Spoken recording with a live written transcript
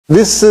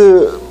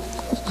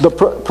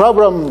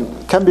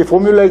problem can be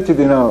formulated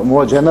in a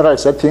more general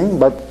setting,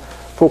 but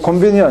for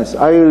convenience,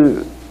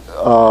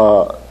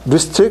 I'll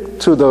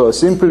restrict to the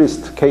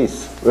simplest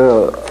case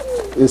where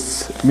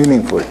it's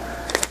meaningful.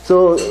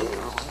 So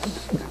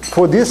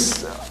for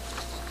this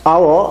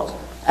hour,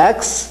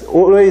 X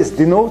always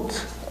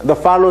denotes the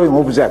following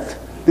object.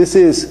 This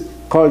is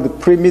called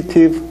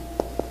primitive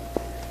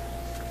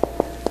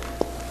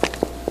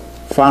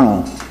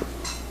funnel.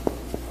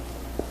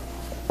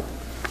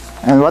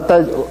 And what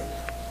that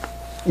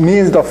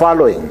means the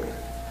following.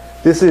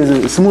 This is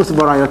a smooth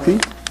variety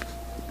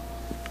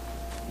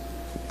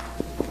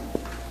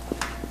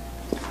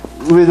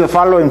with the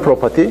following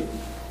property.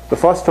 The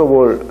first of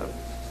all,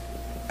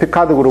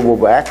 Picard group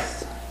of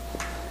X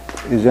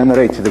is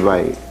generated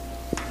by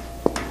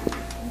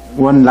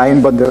one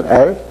line bundle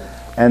L,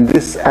 and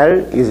this L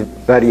is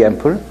very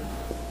ample.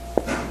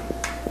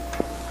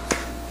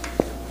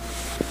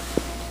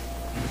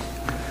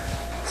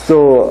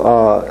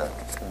 So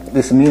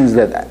this means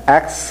that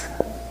X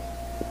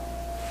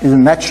is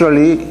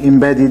naturally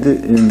embedded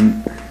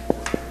in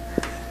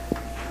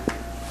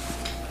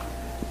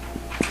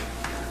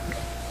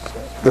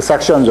the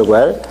sections of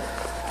L,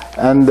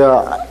 and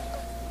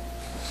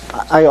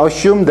I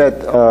assume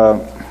that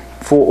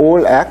for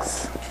all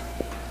X,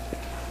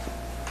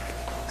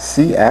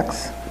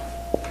 Cx,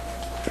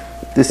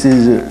 this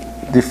is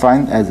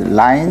defined as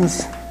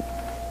lines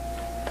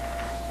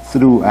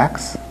through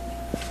X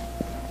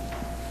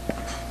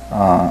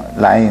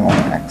lying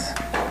on X.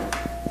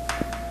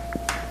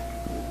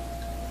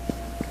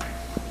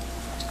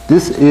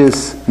 This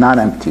is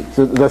non-empty.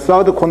 So the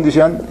third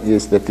condition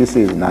is that this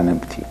is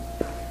non-empty.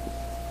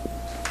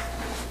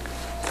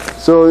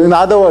 So in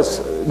other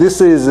words,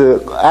 this is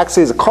X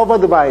is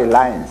covered by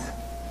lines.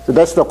 So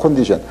that's the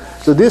condition.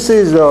 So this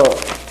is the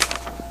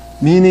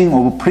meaning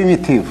of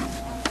primitive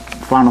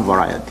Funnel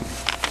variety,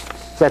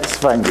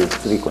 satisfying these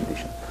three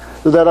conditions.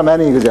 So there are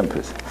many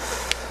examples.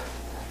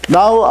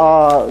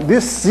 Now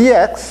this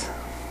Cx,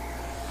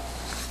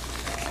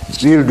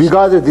 we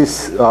regard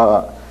this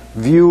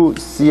view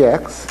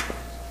Cx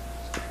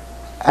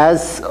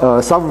as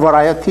a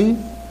subvariety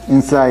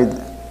inside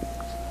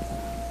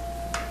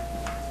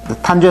the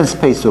tangent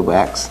space of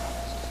X,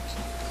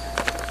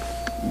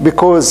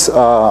 because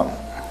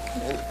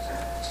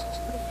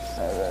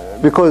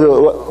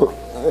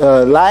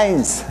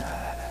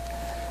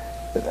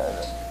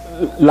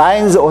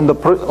lines on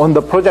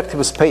the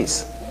projective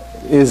space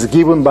is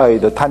given by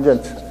the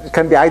tangent,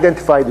 can be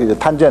identified with the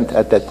tangent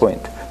at that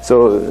point.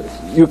 So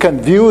you can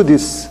view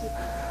this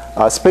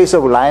space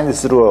of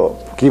lines through a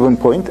given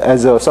point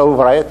as a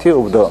subvariety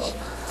of the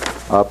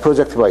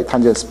projected by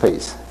tangent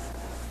space.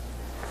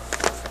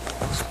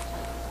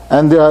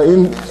 And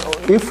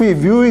if we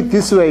view it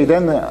this way,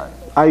 then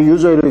I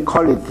usually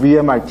call it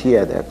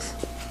VMRT at X.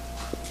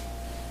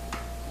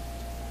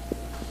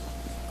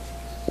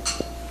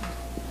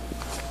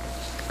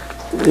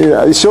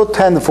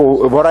 Shorthand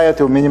for a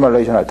variety of minimal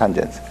rational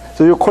tangents.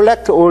 So you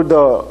collect all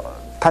the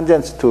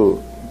tangents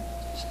to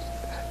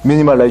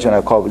minimal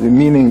rational curves,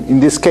 meaning in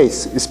this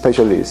case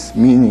especially,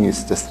 meaning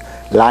is just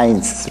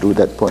lines through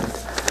that point.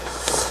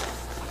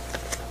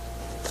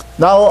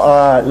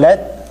 Now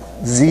let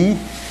Z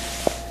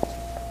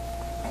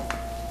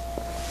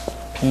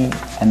P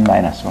n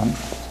minus 1,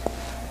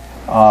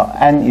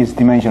 n is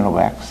dimension of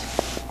X,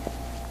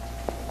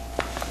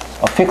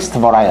 a fixed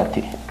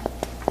variety.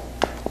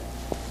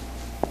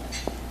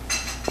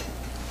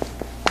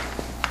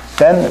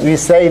 Then we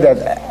say that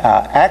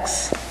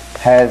X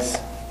has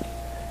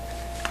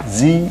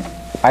Z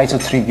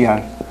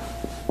isotrivial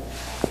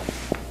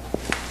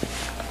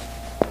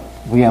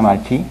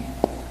VMRT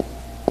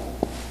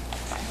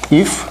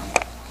if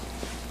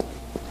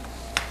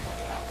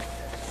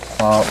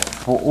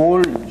for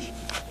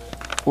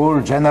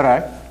all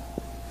general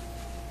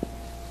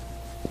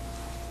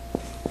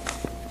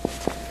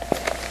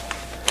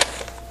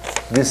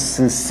this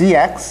is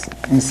Cx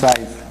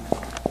inside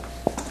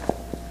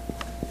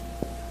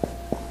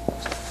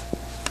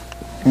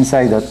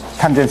the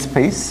tangent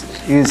space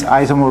is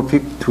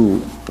isomorphic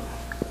to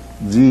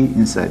Z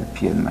inside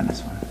Pn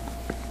minus 1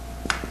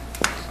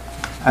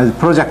 as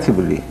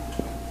projectively.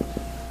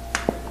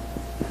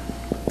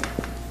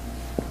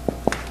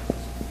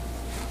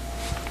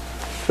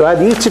 So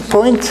at each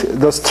point,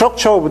 the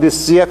structure of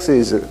this Cx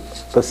is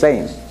the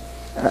same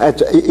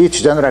at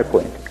each general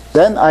point.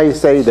 Then I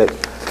say that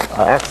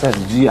X has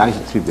G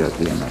isotrivial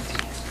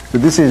VMRT. So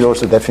this is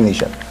also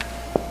definition.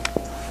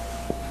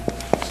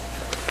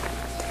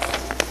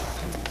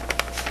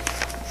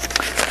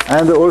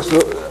 And also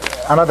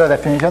another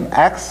definition,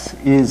 X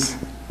is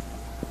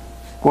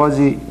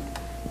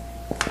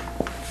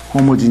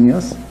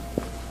quasi-homogeneous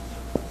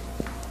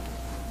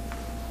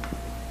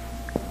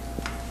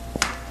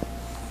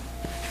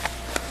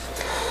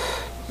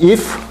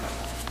if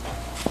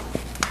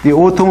the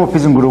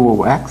automorphism group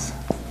of X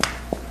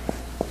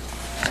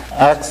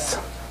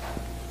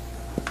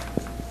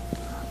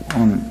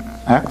on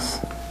X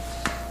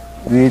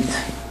with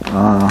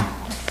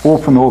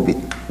open orbit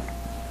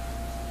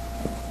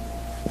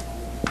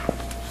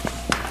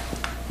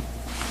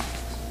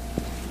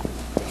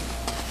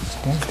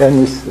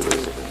Then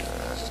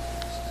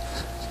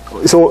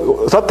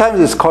so sometimes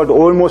it's called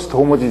almost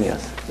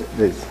homogeneous.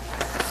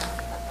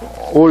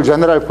 All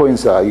general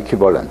points are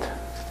equivalent.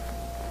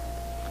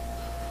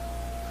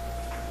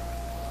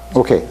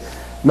 Okay.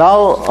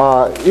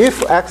 Now,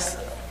 if X,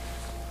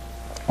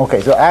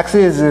 okay, so X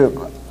is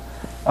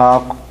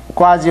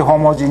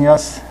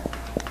quasi-homogeneous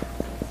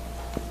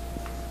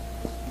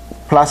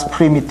plus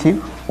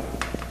primitive,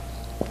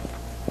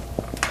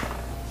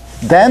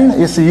 then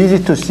it's easy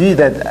to see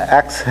that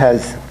X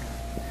has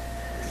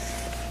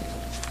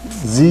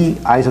Z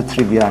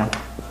isotrivial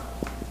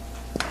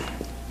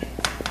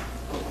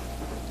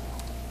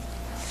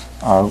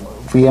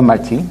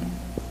VMRT,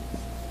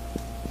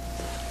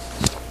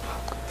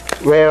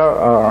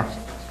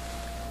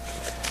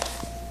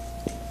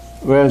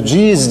 where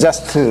G is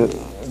just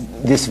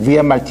this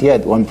VMRT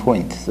at one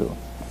point, so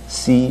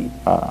C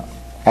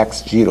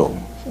X0,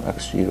 so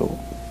X0.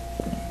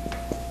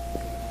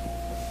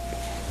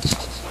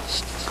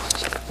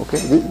 Okay,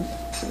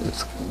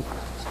 it's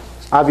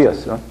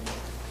obvious, huh?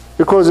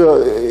 Because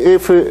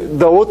if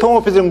the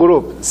automorphism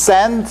group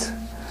sends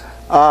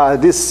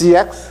this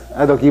Cx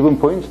at a given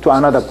point to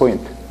another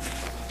point,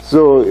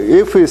 so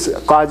if it's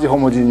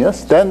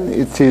quasi-homogeneous, then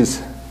it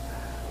is,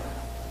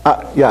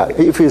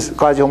 if it's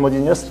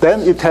quasi-homogeneous,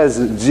 then it has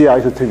G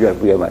isotrivial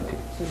VMRT.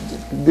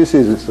 This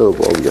is so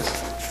obvious.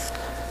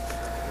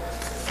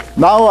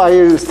 Now I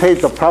will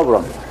state the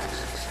problem.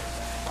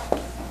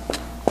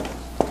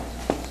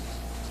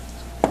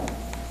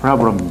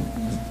 Problem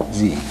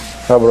Z.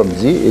 Problem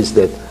Z is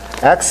that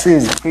X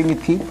is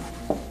primitive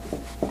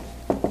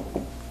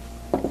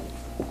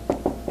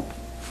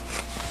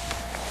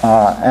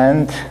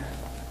and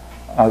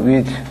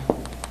with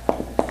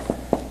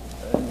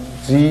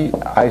Z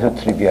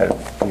isotrivial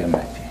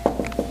VMRT.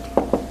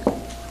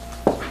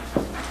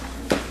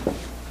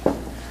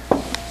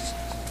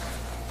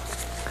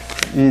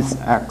 Is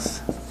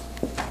X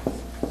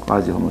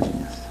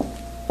quasi-homogeneous?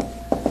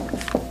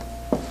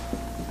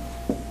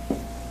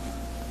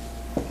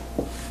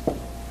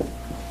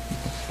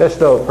 That's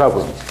the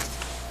problem.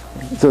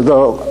 So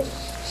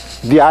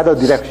the other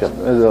direction,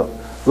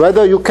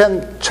 whether you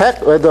can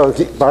check whether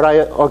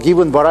a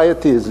given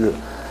variety is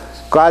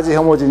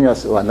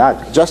quasi-homogeneous or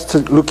not, just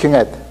looking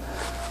at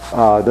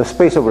the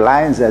space of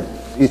lines at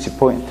each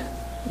point.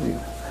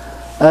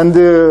 And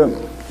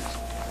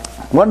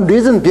one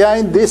reason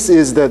behind this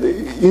is that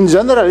in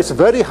general it's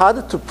very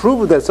hard to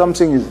prove that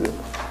something is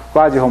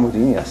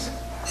quasi-homogeneous.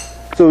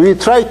 So we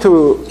try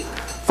to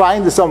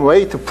find some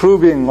way to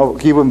proving a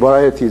given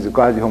variety is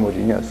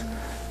quasi-homogeneous.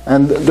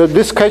 And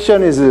this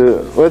question is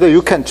whether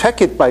you can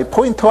check it by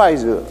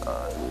pointwise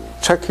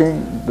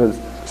checking the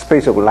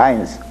space of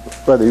lines,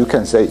 whether you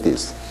can say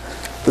this.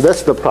 So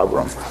that's the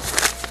problem.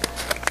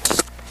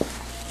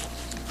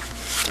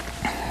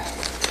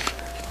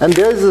 And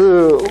there's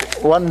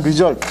one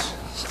result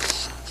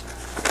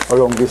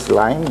along this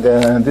line.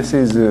 Then this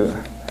is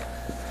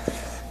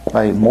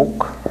by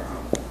Mok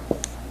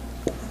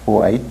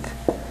 08.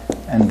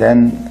 And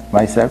then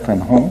myself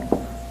and Hwang.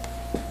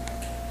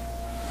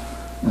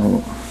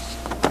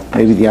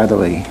 Maybe the other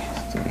way.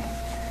 Sorry.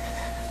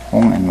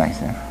 Hwang and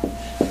myself.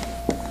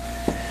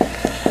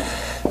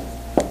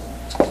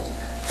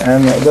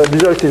 And the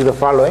result is the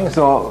following.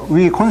 So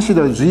we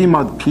consider G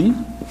mod P.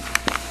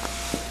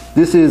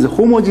 This is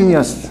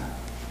homogeneous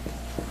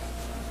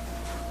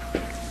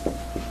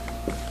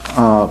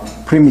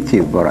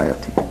primitive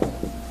variety.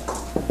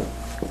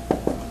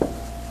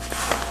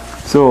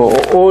 So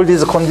all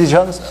these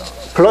conditions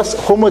plus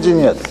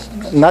homogeneous,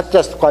 not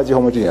just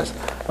quasi-homogeneous,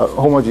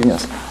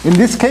 homogeneous. In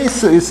this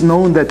case, it's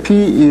known that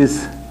P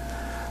is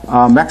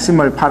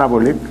maximal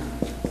parabolic.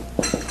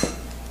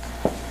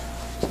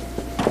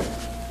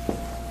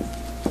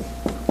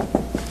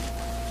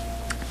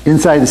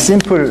 Inside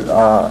simple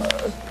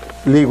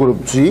Lie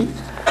group G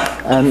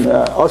and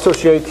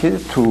associated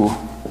to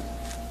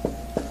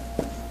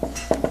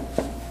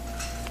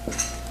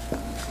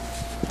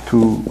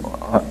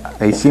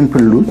a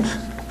simple root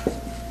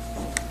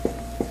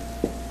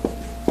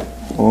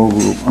of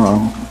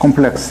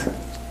complex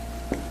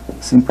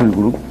simple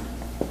group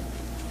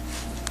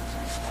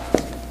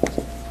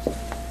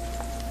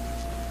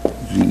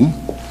G.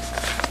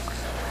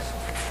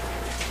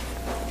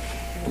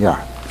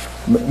 Yeah,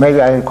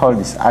 maybe I will call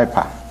this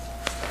alpha.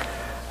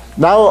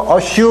 Now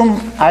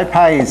assume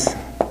alpha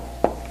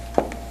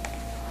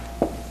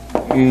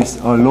is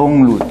a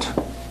long root.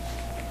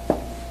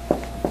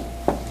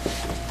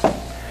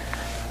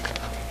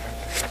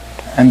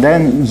 And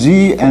then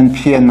G and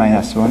Pn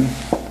minus 1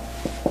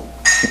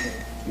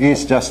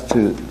 is just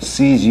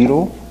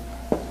C0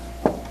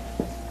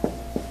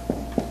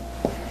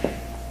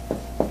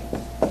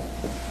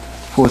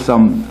 for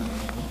some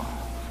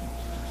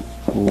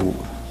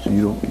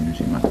 0 in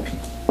G mod P.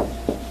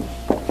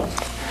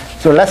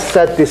 So let's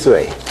set this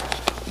way.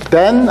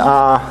 Then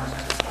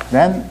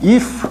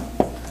if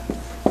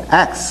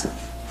X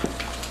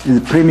is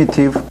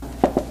primitive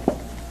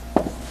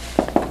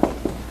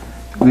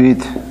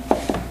with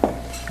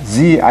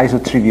Z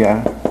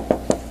isotrivial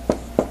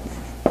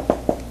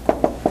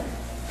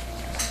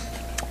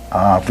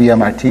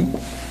VMRT,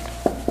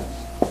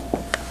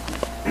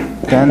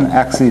 then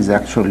X is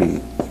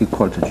actually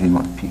equal to G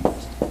mod P.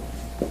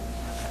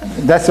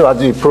 That's what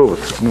we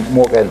proved,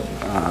 Morgan,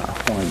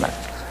 Hwang and Mack.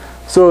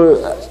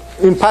 So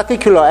in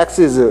particular, X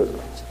is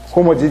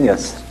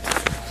homogeneous.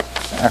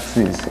 X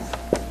is.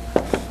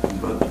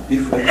 But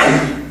if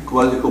X is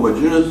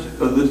quasi-homogeneous,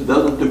 this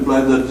doesn't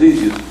imply that Z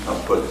is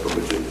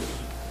quasi-homogeneous.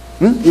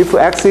 If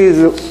X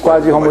is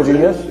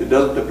quasi-homogeneous, it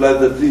doesn't imply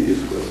that Z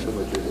is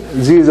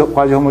quasi-homogeneous. Z is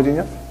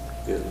quasi-homogeneous?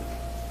 Yes.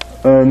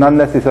 Not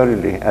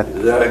necessarily.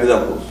 There are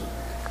examples.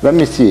 Let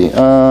me see.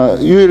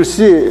 You will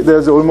see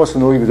there's almost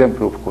no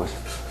example, of course.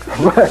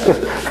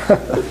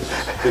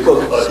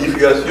 Because if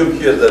you assume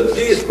here that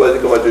Z is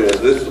quasi-homogeneous,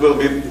 this will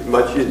be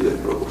much easier,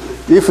 probably.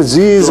 If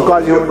Z is So,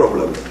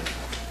 quasi-homogeneous,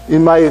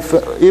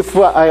 if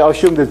I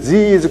assume that Z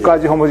is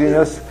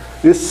quasi-homogeneous,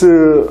 this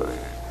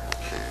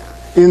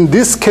in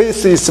this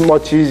case is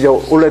much easier,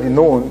 already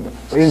known.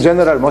 In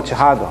general, much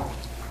harder.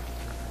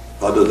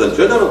 Harder than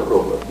general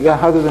problem. Yeah,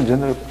 harder than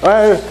general.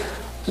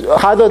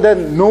 Harder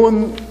than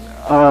known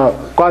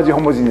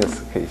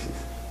quasi-homogeneous cases.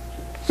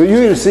 So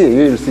you will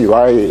see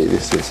why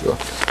this is so.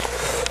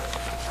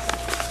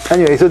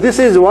 Anyway, so this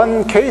is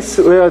one case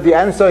where the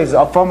answer is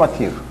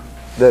affirmative.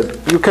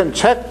 That you can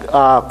check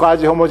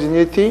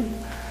quasi-homogeneity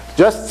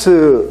just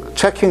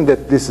checking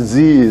that this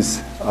Z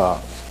is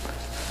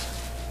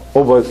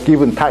over a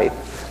given type.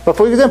 But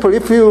for example,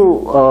 if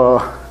you,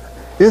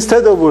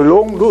 instead of a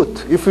long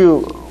root, if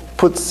you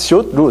put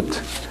short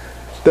root,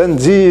 then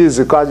Z is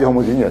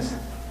quasi-homogeneous.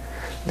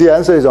 The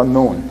answer is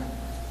unknown.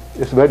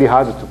 It's very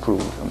hard to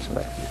prove something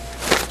like this.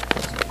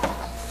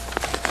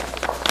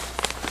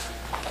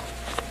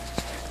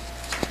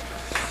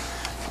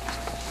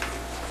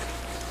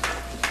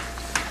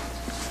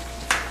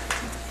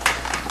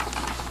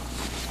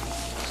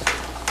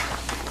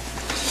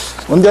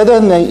 On the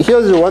other hand,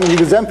 here's one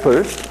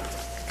example.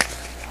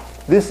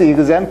 This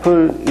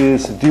example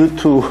is due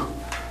to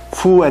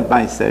Fu and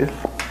myself.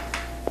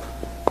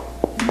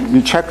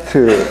 We checked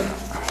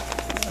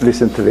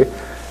recently.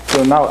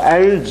 So now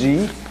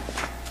LG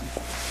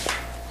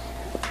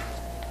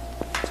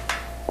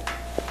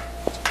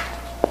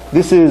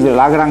this is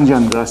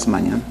Lagrangian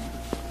Grassmannian.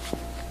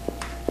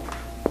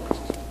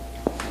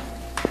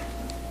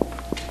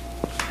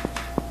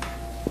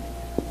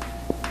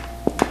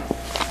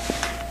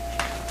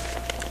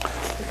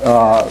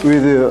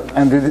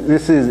 And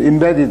this is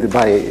embedded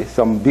by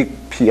some big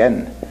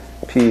Pn,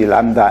 P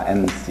lambda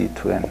and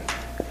C2n,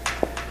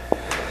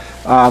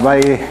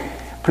 by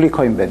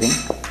Flicker embedding.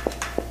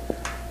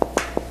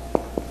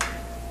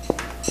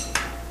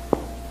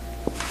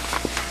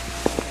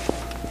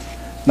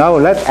 Now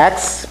let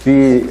X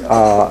be,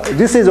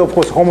 this is of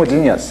course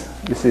homogeneous.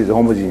 This is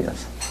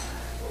homogeneous.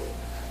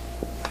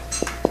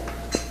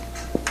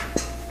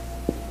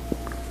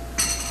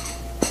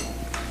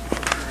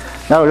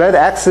 Now let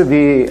X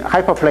be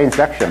hyperplane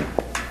section.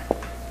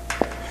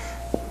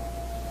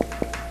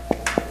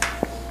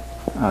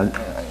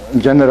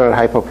 General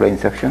hyperplane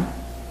section.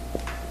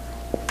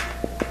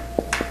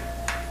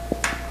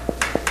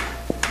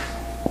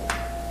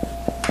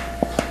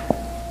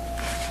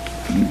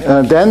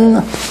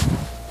 Then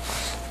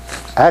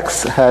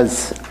X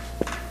has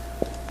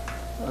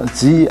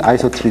Z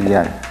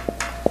isotrivial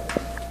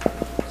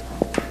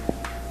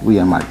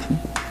VMRT.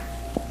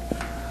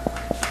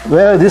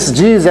 Well, this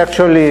G is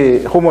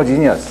actually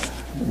homogeneous.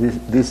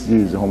 This G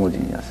is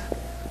homogeneous.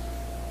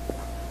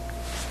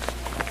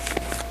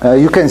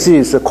 You can see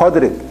it's a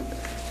quadratic.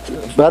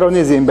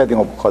 Veronese embedding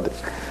of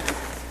quadratic.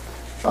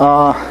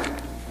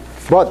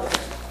 But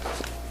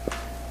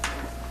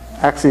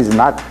X is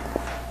not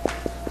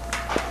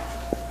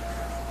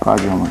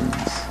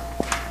quasi-homogeneous.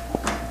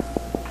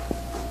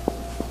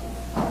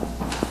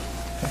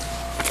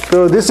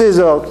 So this is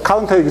a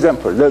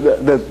counterexample.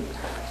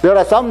 There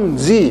are some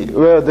Z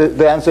where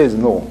the answer is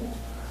no.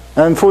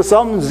 And for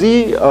some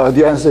Z,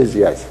 the answer is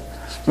yes.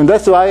 And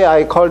that's why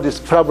I call this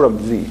problem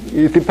Z.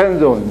 It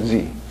depends on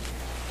Z.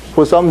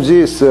 For some Z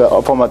is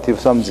affirmative,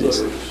 some Z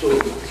is. So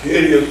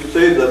here you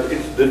say that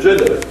it's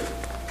degenerate.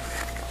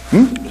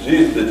 Z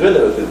is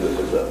degenerate in this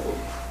example.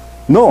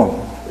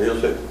 No. You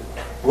say,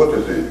 what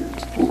is Z?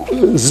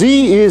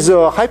 Z is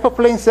a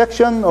hyperplane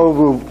section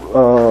of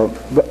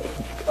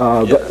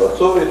yes, but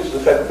so it's a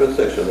hyperplane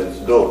section. It's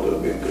not a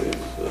big.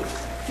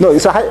 No,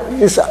 it's a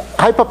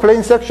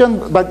hyperplane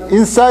section, but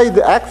inside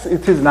X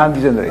it is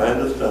non-degenerate. I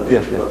understand,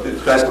 yes, but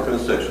it's hyperplane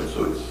section,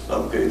 so it's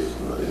some case,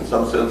 in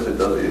some sense, it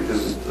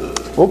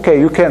isn't. Okay,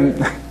 you can,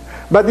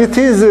 but it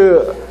is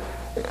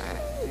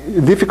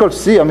difficult to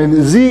see. I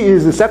mean, Z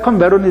is the second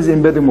Veronese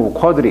embedding of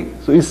quadratic,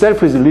 so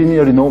itself is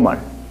linearly normal.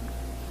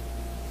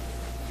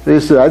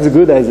 It's as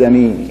good as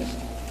any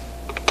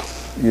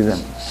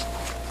example.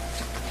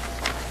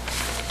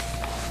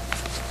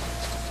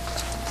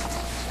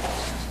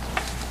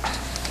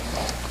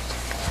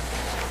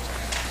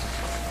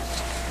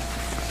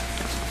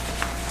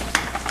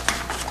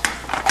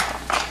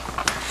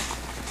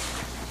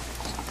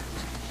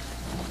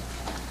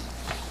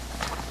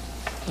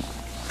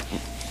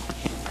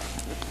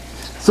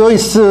 So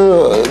it's,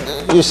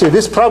 you see,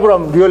 this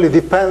problem really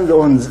depends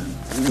on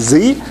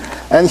Z.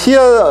 And here,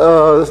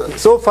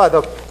 so far,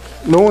 the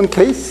known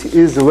case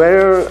is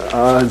where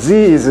Z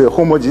is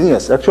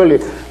homogeneous. Actually,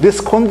 this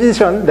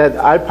condition that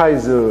alpha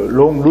is a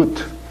long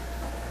root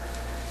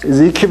is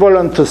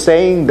equivalent to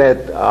saying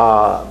that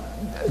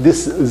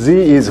this Z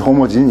is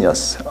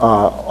homogeneous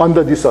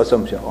under this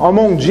assumption.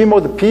 Among G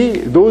mod P,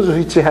 those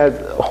which had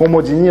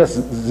homogeneous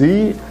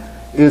Z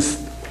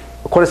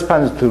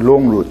corresponds to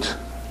long root.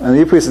 And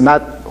if it's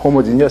not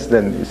homogeneous,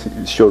 then it's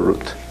short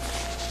root.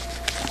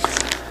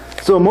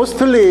 So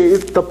mostly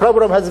the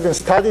problem has been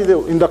studied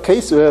in the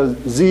case where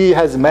Z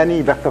has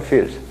many vector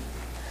fields.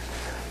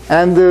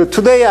 And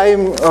today I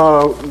am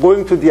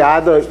going to the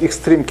other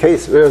extreme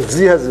case where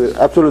Z has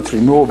absolutely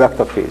no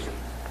vector field.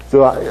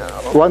 So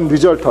one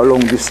result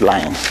along this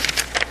line.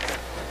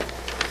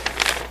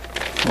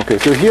 Okay,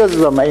 so here's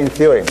the main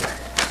theorem.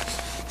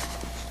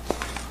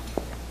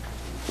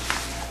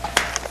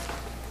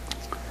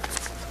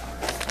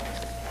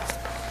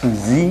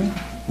 Z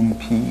in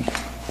P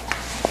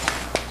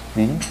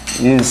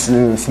is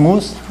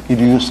smooth,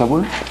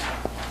 irreducible.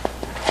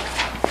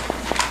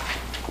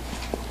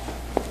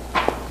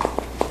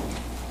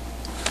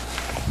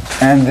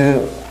 And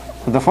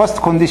the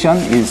first condition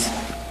is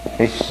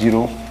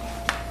H0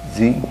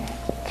 Z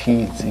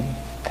T Z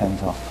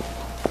tensor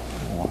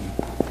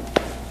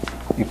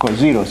 1 equals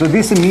 0. So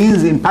this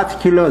means in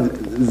particular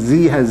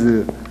Z has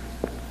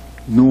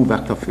no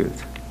vector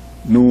field,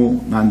 no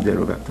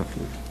non-zero vector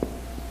field.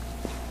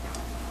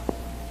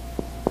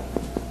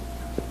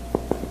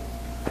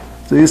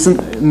 So it's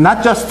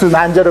not just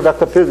non-zero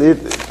vector field,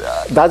 it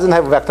doesn't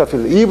have vector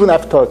field even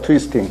after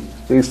twisting.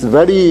 So it's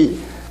very,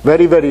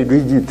 very, very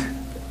rigid.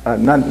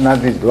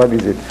 Not rigid, what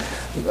is it?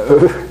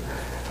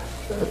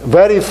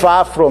 Very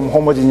far from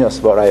homogeneous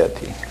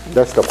variety.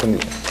 That's the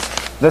condition.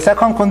 The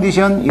second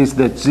condition is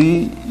that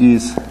Z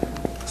is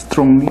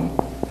strongly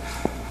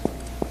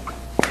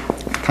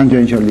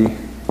tangentially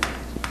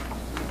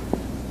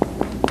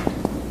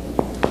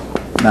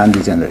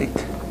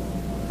non-degenerate.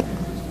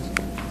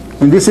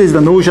 And this is the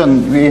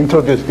notion we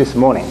introduced this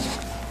morning.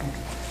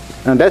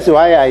 And that's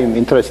why I'm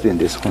interested in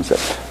this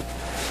concept.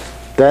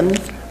 Then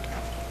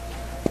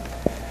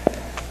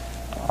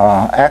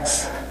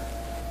X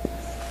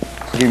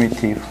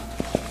primitive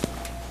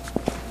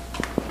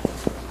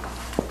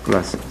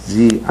plus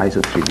Z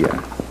isotrivial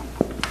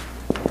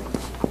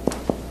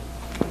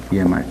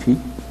BMIP.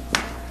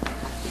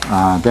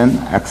 Then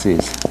X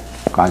is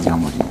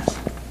quasi-homogeneous.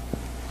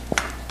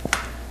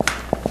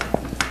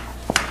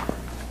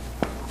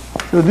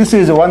 So this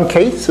is one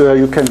case where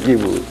you can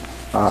give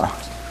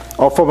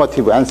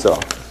affirmative answer.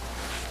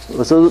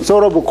 So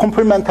sort of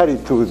complementary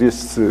to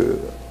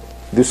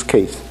this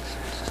case.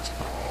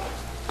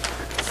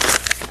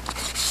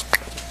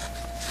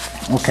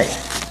 Okay.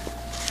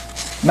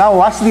 Now,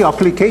 what's the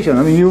application?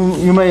 I mean,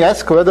 you may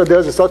ask whether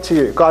there's such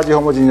a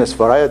quasi-homogeneous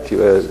variety.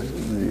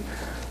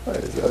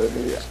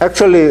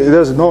 Actually,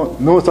 there's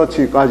no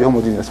such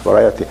quasi-homogeneous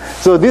variety.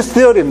 So this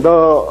theorem,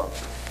 the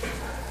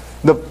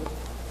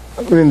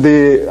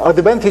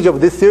advantage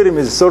of this theorem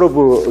is sort of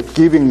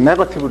giving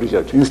negative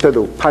results instead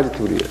of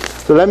positive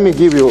results. So let me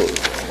give you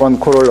one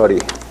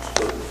corollary.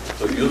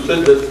 So you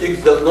said that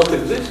X does not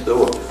exist,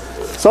 or what?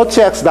 Such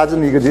X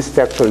doesn't exist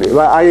actually.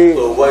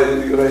 So why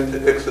did you write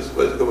X as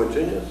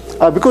quasi-homogeneous?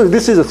 Because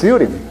this is a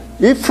theorem.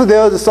 If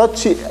there's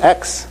such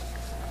X,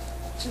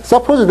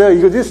 suppose there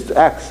exists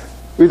X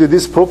with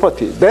this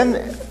property, then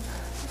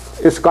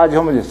it's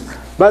quasi-homogeneous.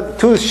 But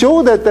to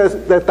show that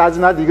that does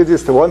not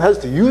exist, one has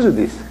to use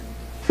this.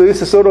 So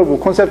it's a sort of a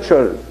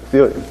conceptual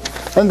theorem.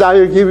 And I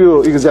will give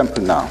you an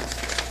example now.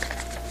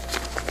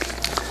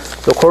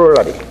 So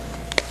corollary.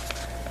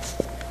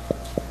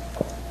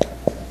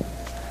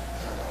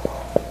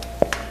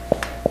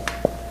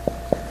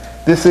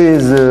 This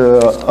is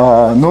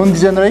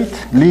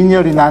non-degenerate,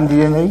 linearly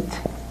non-degenerate,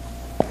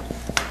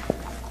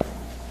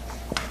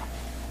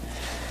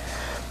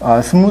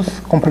 smooth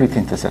complete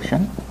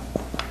intersection.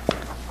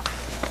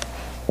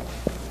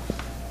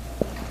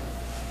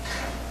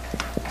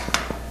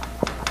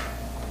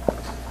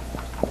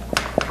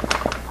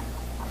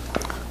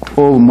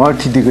 Of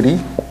multi-degree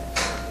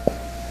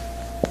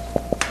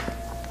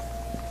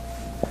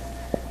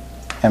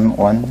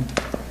M1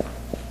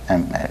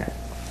 ML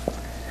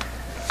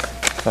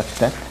such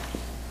that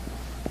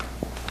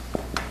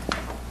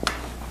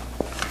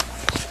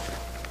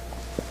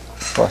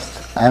first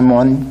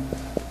M1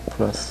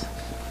 plus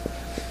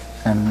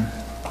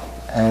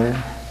ML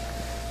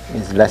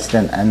is less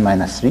than N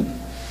minus 3.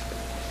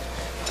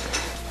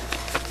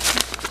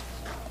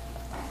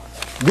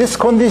 This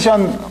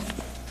condition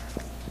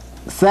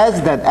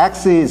says that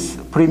X is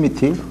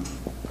primitive,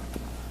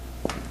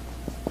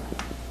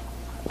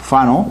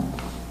 Fano,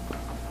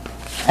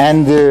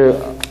 and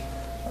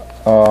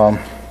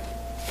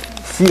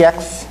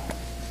CX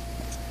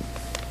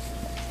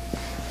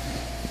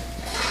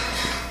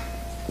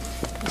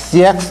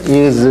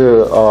is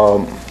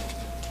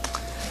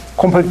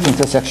complete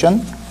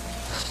intersection.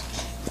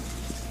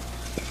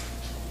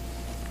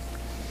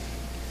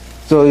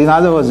 So in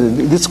other words,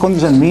 this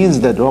condition means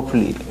that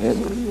roughly,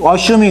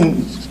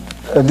 assuming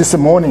this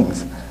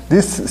mornings,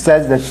 this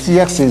says that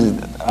CX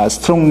is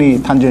strongly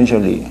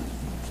tangentially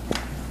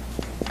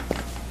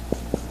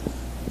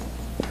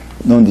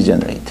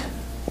non-degenerate.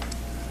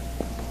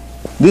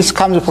 This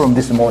comes from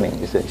this morning,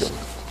 essentially.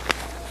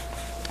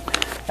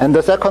 And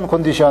the second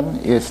condition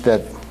is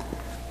that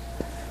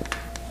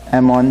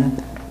M1,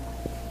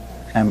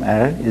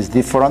 ML is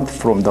different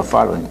from the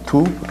following: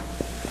 2,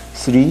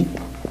 3,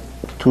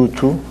 2,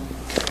 2,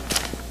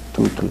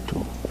 2, 2,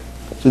 2.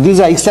 So these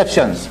are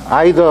exceptions,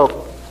 either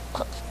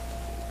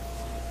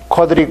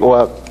quadric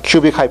or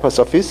cubic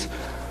hypersurface,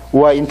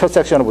 or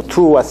intersection of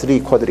 2 or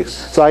 3 quadrics.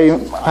 So I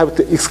have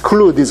to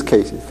exclude these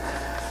cases.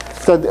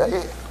 So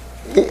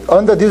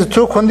under these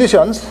two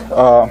conditions,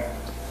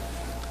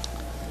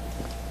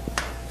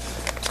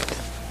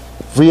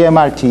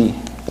 VMRT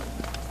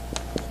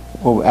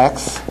of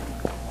X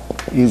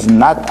is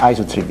not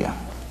isotrivial.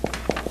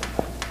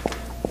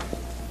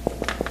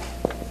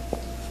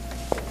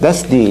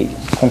 That's the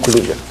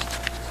conclusion.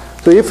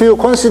 So if you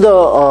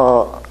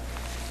consider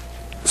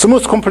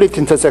smooth complete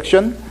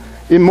intersection,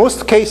 in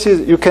most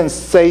cases you can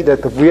say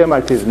that the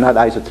VMRT is not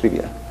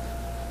isotrivial.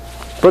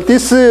 But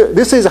this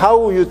is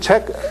how you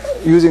check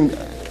using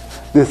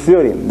the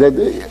theorem, that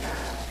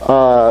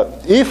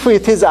if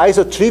it is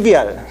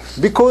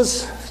isotrivial,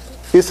 because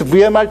its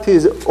VMRT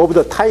is of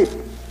the type.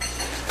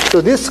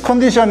 So this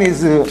condition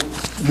is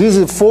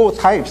these 4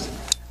 types,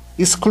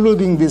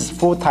 excluding these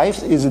 4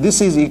 types,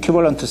 this is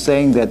equivalent to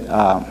saying that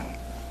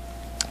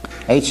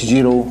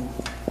H0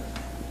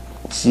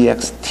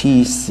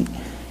 CXTC,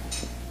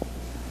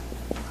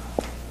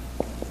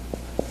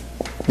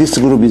 this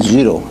group is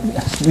 0.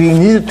 We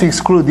need to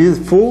exclude these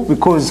 4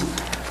 because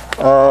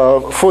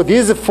for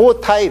these 4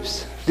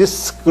 types,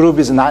 this group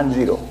is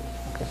non-zero.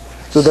 Okay.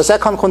 So the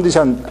second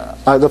condition,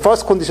 the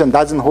first condition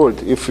doesn't hold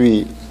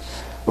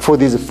for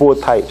these 4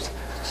 types.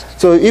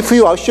 So if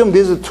you assume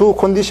these 2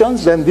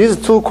 conditions, then these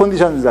 2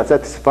 conditions are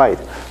satisfied.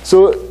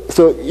 So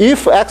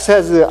if X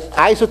has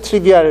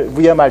isotrivial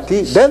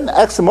VMRT, then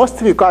X must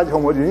be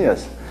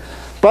quasi-homogeneous.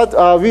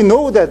 But we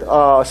know that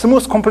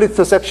smooth complete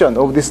intersection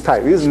of this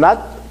type is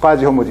not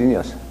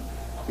quasi-homogeneous.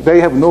 They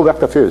have no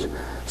vector fields.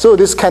 So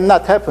this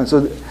cannot happen.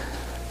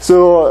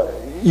 So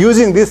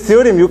using this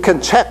theorem, you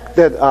can check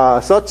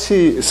that such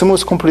a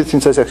smooth complete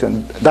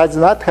intersection does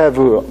not have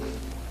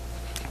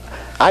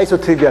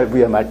isotrivial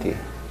VMRT.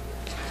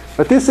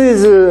 But this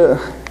is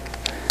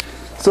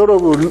sort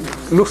of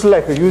looks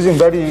like using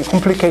very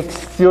complicated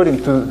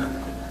theorem to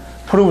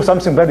prove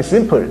something very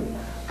simple.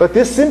 But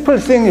this simple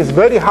thing is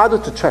very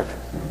hard to check.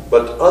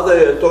 But are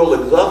there at all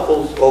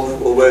examples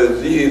of where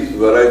Z is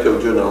variety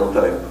of general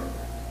type?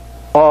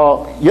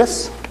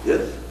 Yes.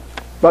 Yes.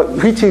 But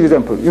which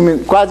example? You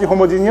mean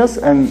quasi-homogeneous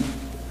and?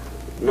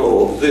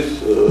 No, this.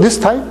 This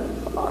type?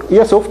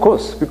 Yes, of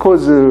course,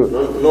 because.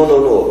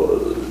 No.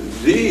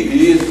 Z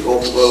is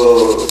of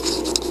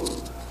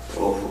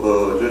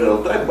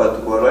general type,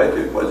 but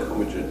variety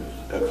quasi-homogeneous.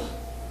 X.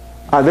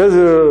 There's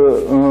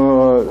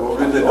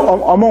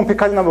among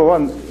Picard number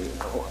 1,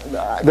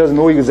 there's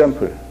no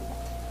example.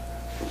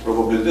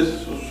 Probably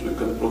this, we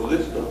can prove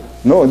this, no?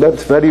 No,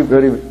 that's very,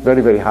 very,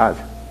 very, very hard.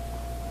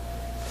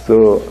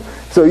 So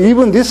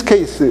even this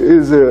case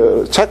is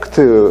checked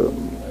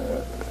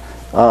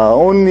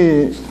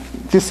only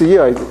this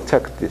year I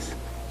checked this.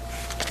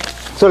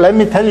 So let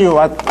me tell you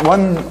what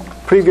one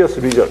previous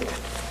result.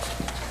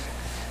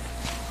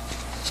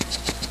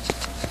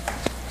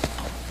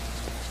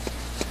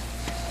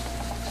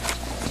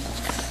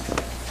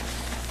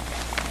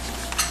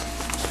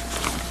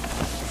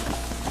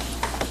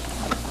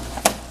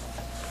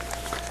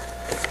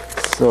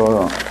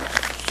 So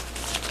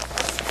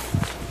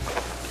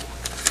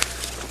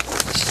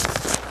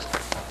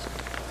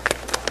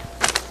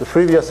the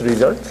previous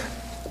result.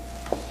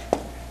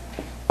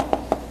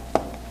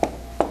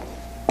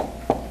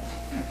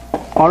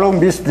 Along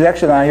this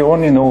direction, I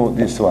only know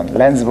this one,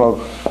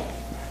 Landsberg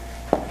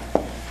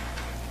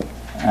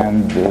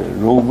and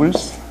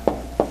Robles.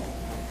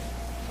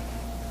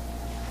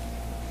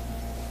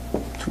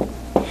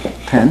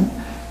 10.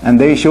 And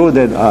they show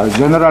that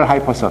general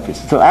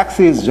hypersurface. So X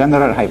is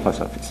general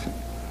hypersurface.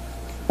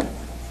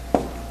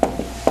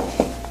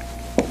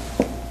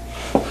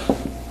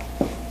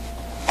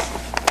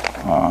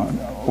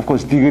 Of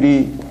course,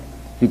 degree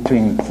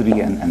between 3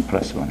 and n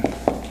plus 1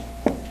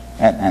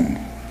 and n.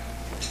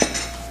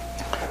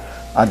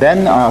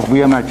 Then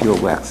VMRT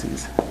of X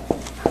is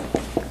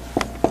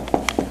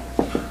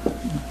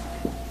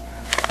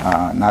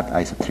not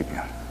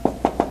isotrivial.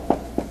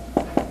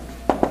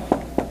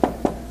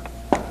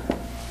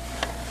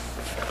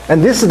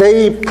 And this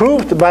they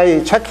proved by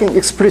checking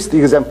explicit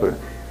example.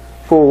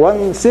 For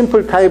one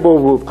simple type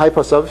of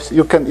hypersurface,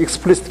 you can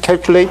explicitly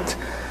calculate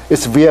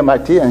its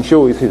VMRT and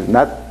show it is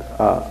not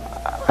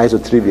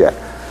isotrivial.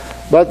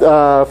 But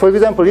for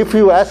example, if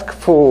you ask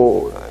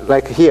for,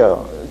 like here,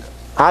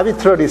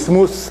 arbitrarily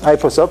smooth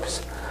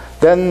hypersurface,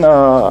 then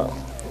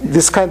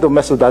this kind of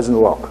method doesn't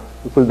work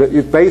because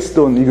it's based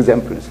on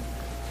examples.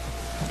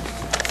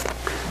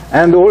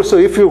 And also,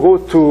 if you go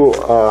to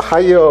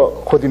higher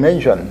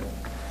codimension,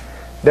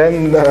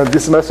 then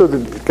this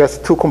method gets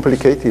too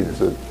complicated.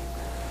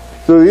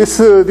 So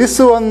this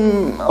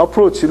one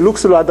approach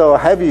looks rather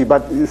heavy,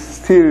 but it's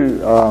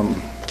still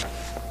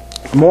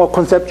more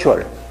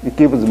conceptual. It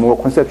gives more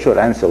conceptual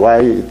answer why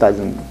it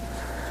doesn't,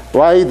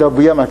 why the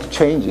VMRT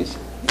changes.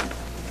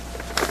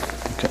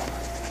 Okay.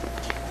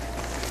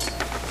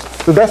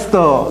 So that's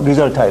the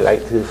result I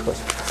like to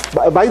discuss.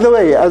 By the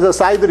way, as a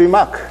side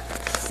remark,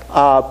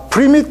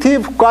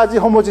 primitive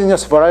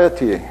quasi-homogeneous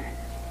variety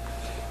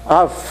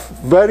are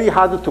very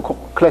hard to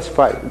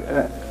classify.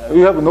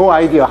 You have no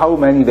idea how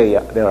many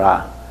there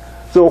are.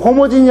 So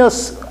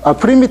homogeneous,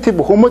 primitive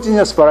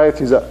homogeneous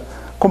varieties are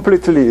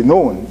completely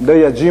known.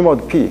 They are G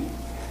mod P.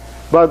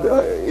 But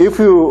if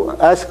you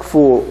ask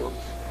for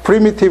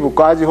primitive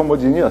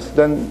quasi-homogeneous,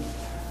 then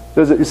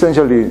there's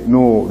essentially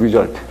no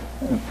result.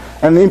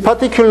 And in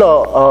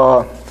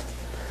particular,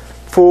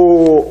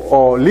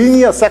 for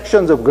linear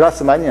sections of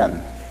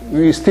Grassmannian,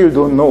 we still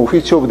don't know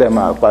which of them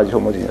are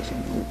quasi-homogeneous,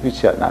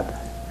 which are not.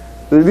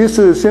 So this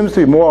seems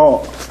to be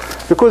more,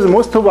 because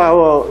most of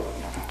our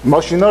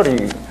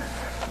machinery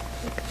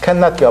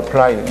cannot be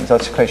applied in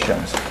such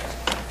questions.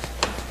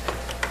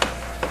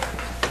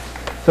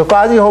 So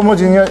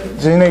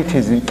quasi-homogeneity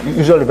is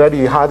usually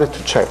very hard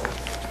to check.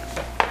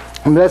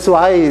 And that's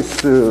why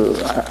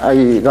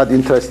I got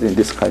interested in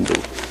this kind of.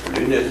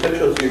 Linear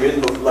sections, you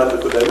mean of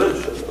logical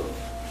dimension?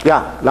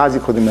 Yeah,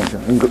 logical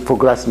dimension for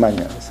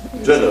Grassmannians.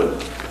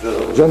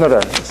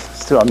 General is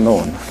still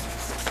unknown.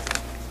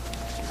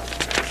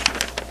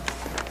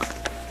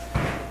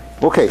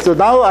 Okay, so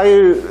now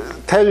I'll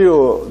tell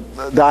you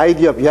the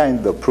idea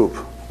behind the proof.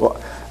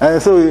 And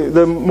so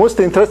the most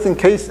interesting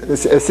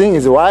thing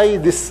is why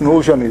this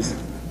notion is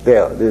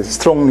there. There's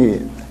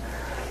strongly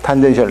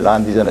tangential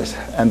nondegeneracy,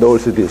 and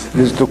also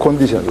these two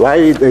conditions,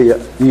 why they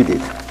need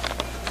it.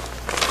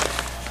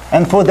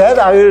 And for that,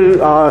 I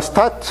will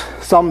start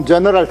some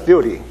general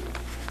theory.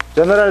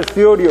 General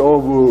theory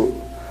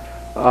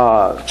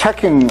of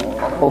checking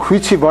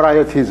which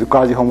variety is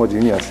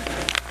quasi-homogeneous.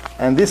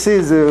 And this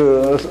is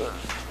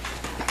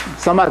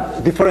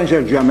somewhat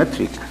differential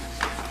geometric.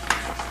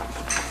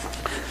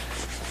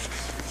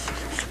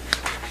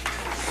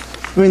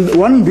 I mean,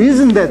 one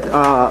reason that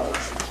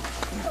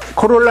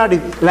corollary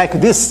like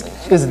this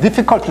is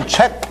difficult to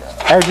check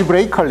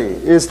algebraically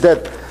is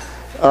that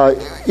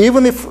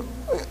even if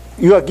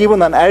you are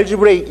given an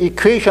algebraic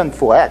equation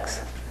for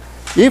x,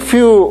 if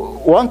you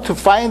want to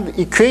find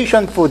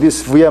equation for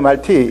this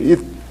VMRT, it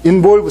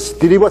involves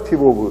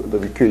derivative of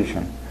the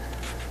equation.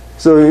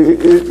 So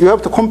you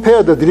have to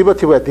compare the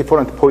derivative at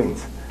different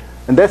points.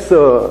 And that's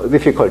the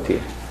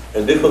difficulty.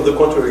 And if on the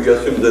contrary you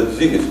assume that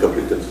Z is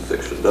complete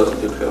intersection,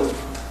 doesn't it help?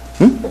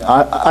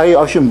 I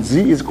assume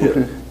Z is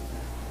complete.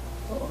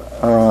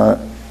 Yeah.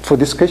 For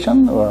this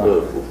question?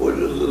 For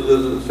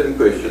the same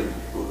question.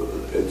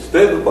 It's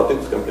stable, but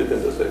it's complete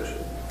intersection.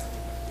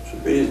 It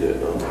should be easier,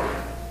 no?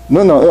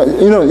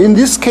 No, in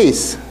this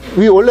case,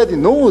 we already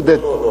know that.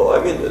 No,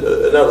 I mean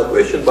another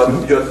question, but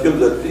you assume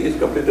that Z is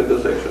complete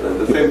intersection, and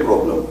the same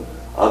problem.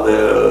 Are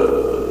there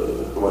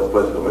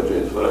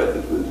quasi-homogeneous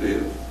varieties with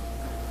Z?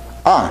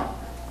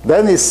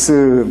 Then it's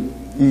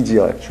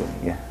easier actually.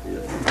 Yeah,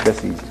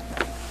 that's easy.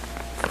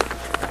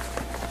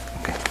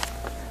 Okay.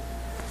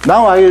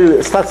 Now I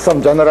will start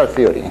some general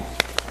theory.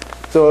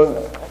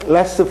 So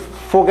let's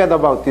forget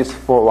about this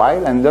for a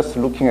while and just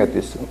looking at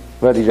this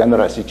very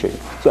general situation.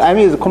 So M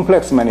is a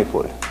complex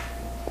manifold.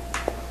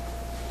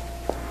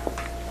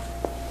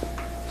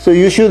 So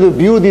you should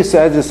view this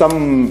as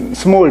some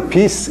small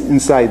piece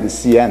inside the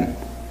Cn.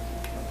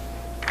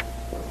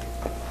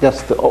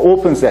 Just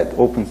open set.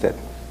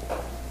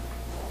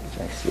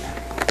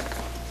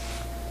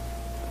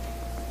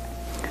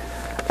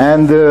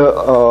 And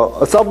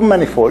a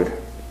submanifold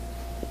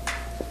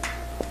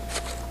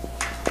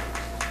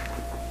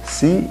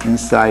C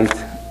inside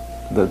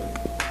the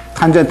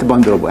tangent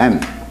bundle of M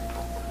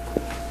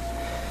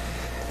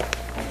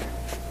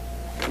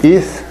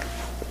is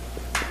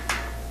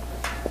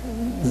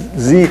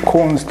Z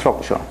cone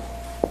structure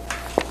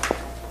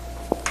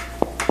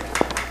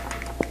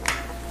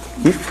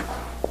if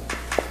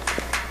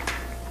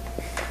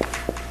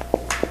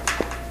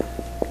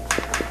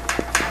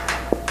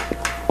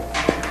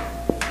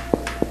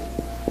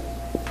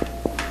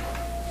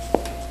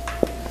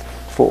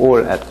for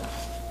all atoms.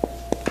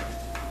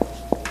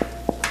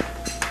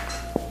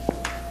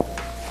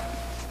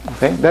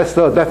 Okay, that's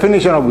the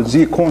definition of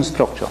Z cone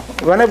structure.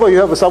 Whenever you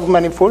have a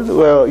submanifold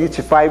where each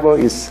fiber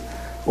is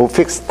of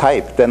fixed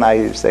type, then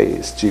I say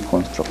it's G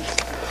cone structure.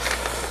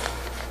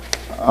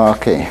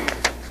 Okay,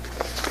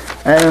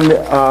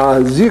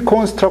 and Z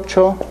cone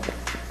structure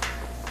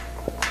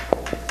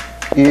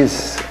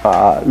is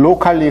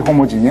locally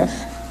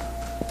homogeneous.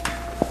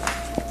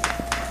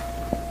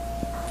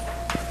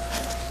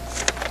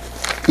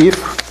 If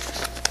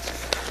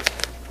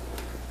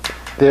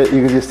there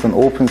exists an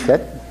open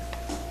set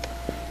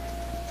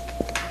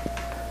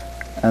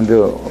and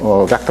the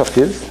vector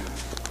fields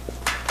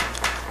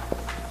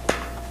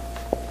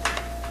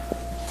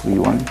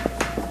V1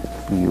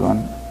 V1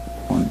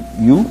 on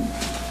U,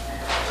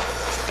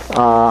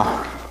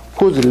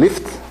 whose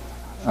lift,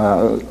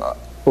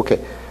 okay,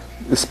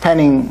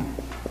 spanning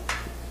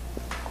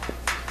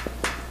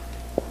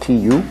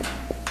TU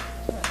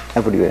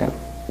everywhere.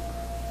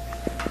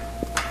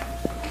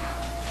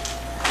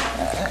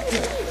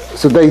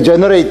 So they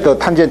generate the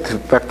tangent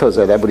vectors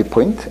at every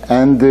point,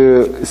 and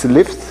it's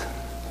lift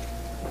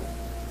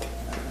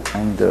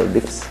and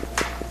lifts.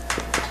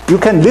 You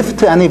can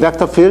lift any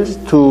vector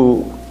field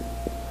to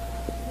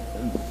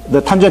the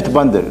tangent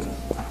bundle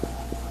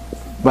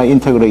by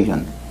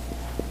integration.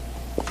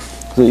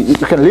 So you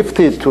can lift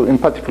it to, in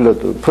particular,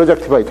 to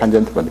projective by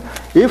tangent bundle.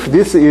 If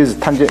this is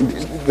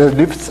tangent, the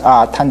lifts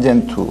are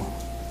tangent to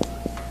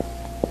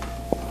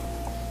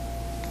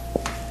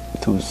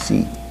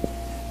C,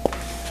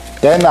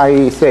 then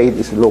I say it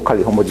is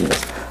locally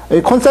homogeneous.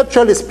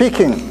 Conceptually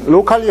speaking,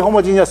 locally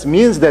homogeneous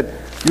means that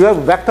you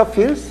have vector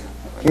fields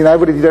in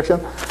every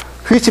direction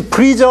which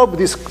preserve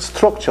this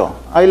structure.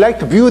 I like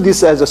to view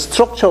this as a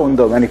structure on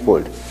the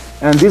manifold.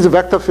 And these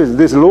vector fields,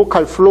 these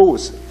local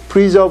flows,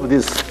 preserve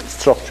this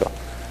structure.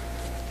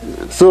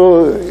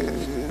 So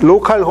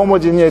local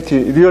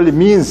homogeneity really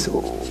means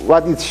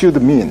what it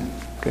should mean,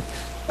 okay?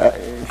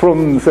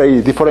 From,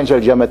 say, differential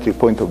geometric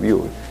point of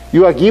view.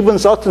 You are given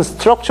certain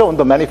structure on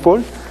the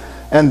manifold,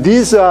 and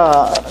these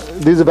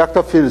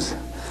vector fields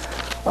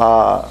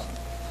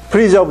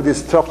preserve this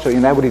structure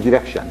in every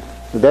direction.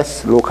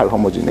 That's local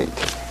homogeneity.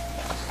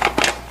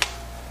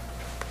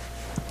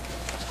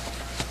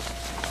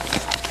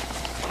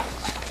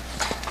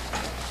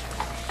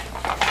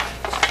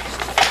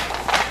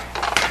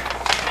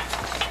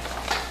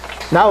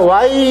 Now,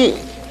 why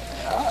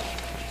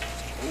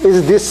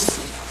is this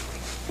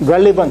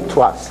relevant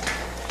to us?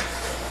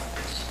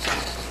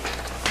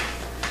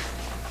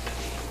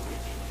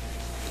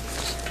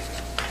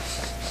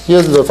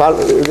 Here's the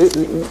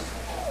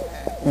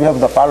we have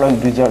the following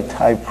result.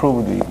 I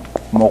proved with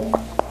Mok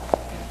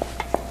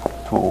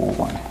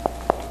 201.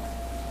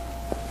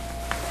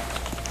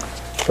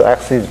 So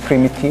X is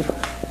primitive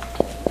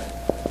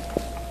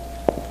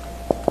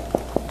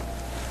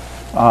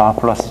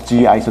plus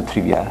G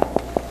isotrivial.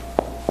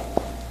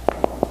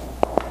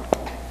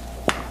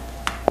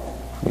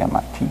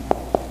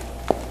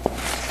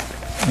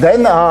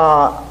 Then,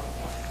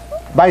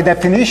 by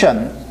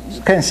definition,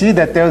 you can see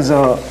that there's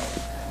a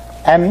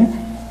M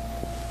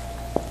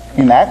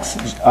in X,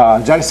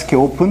 Zariski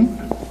open,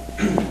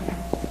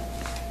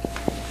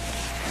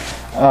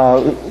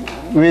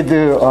 with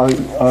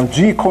a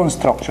G cone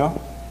structure,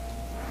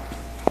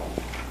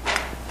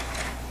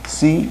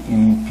 C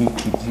in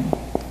PTG,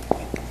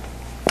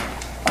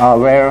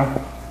 where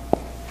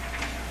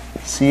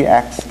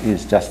CX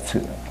is just,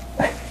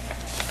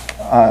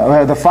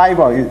 where the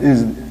fiber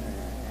is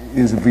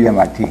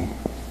VMRT.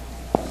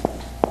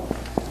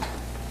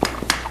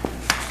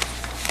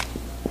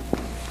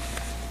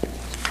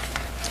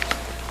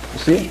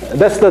 See,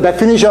 that's the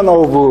definition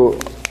of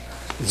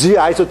G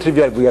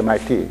isotrivial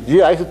VMRT. G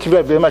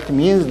isotrivial VMRT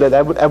means that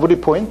at every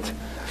point,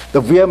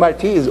 the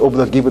VMRT is of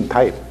the given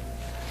type.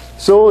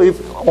 So if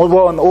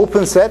over an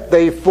open set,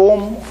 they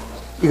form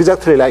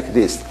exactly like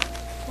this.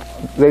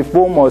 They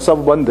form a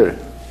sub-bundle,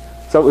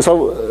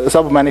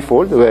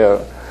 sub-manifold,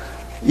 where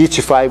each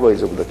fiber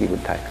is of the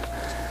given type.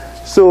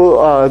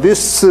 So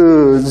this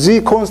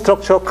G cone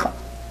structure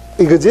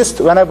exists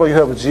whenever you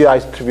have G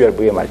isotrivial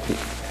VMRT.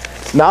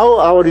 Now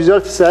our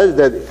result says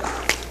that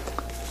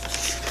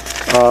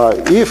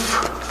if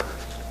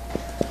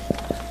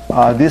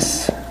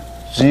this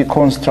G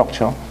cone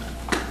structure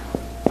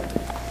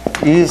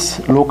is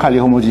locally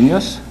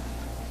homogeneous,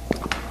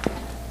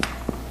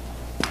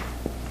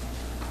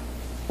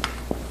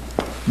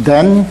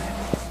 then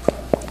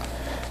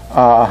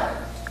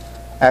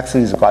X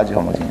is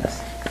quasi-homogeneous.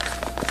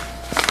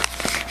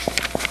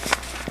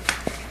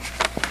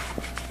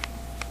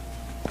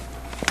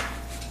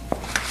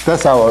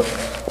 That's our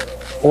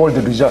old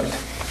result.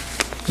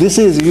 This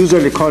is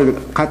usually called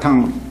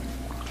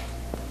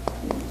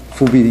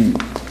Katang-Fubini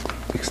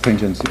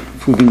extension,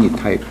 Fubini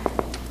type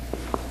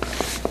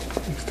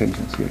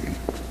extension theory.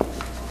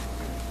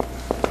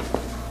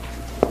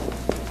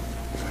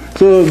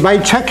 So by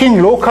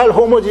checking local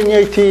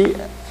homogeneity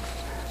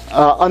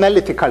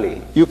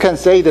analytically, you can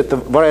say that the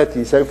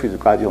variety itself is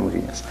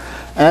quasi-homogeneous.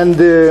 And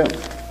the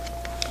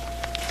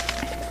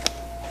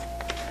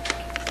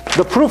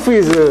proof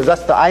is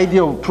just the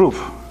idea of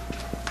proof.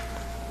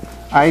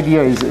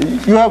 Idea is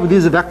you have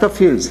these vector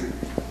fields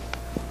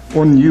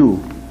on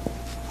U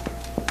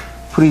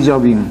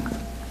preserving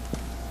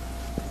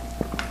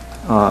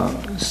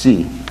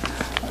C.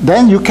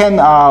 Then you can,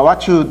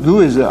 what you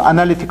do is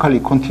analytically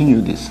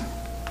continue this.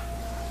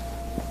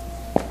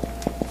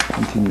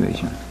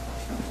 Continuation.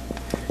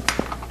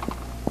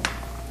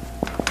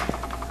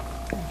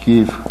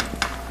 Give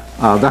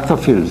vector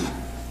fields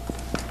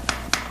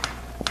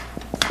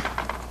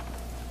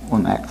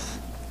on X.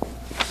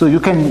 So you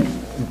can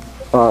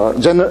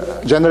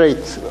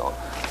generate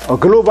a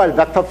global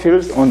vector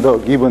fields on the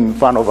given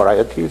Fano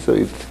variety, so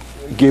it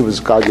gives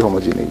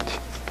quasi-homogeneity.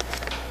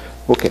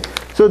 Okay,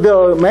 so So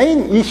the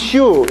main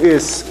issue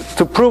is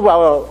to prove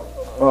our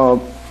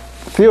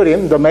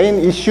theorem. The main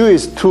issue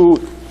is to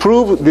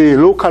prove the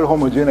local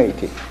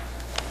homogeneity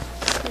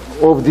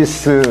of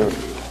this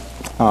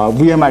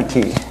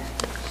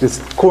VMRT, this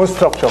cone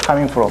structure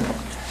coming from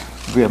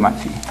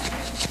VMRT.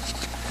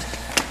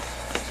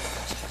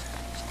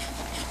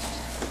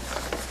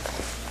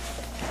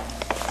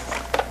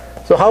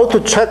 So how to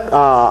check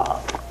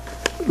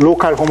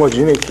local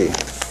homogeneity?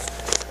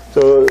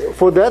 So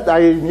for that,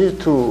 I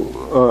need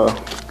to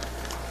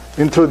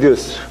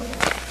introduce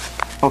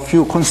a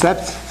few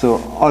concepts. So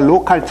a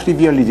local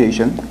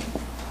trivialization.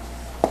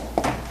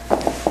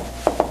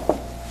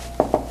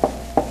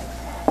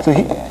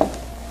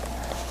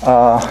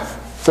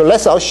 So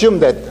let's assume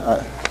that,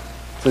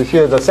 so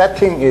here the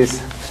setting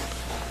is,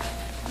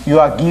 you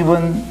are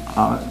given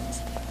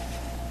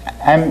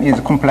M is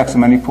complex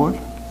manifold,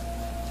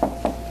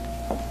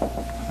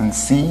 and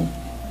C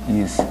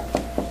is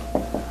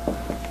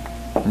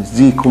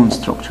Z cone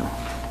structure.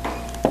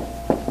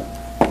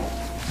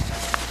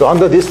 So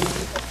under this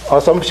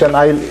assumption,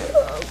 I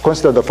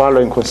consider the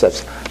following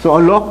concepts. So a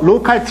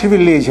local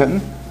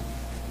trivialization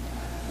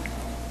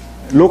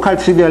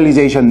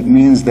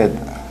means that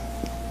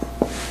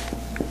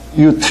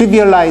you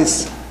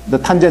trivialize the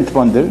tangent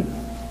bundle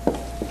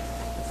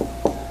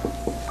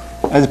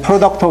as a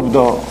product of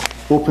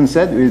the open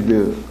set with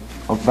the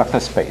vector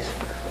space.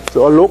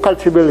 So a local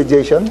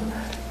trivialization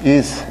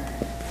is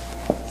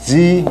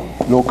Z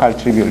local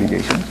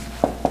trivialization.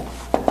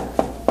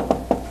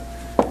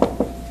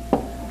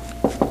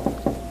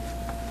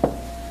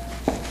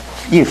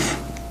 If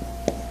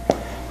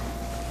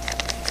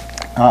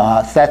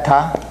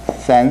theta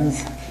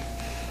sans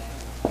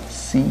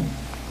C,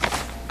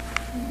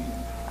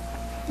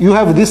 you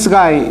have this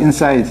guy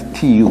inside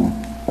TU,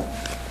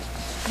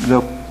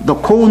 the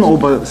cone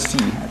over C.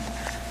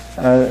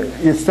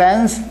 It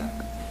sends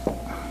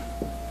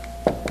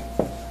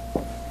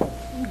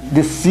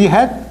this C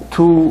hat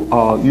to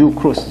U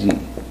cross G.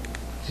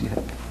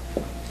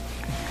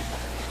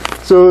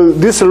 So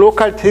this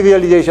local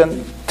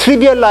trivialization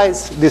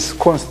trivialize this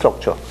cone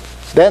structure.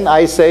 Then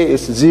I say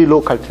it's Z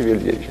local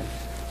trivialization.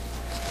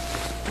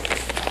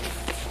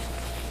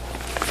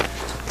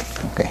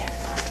 Okay.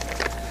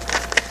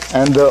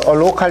 And a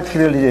local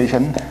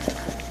trivialization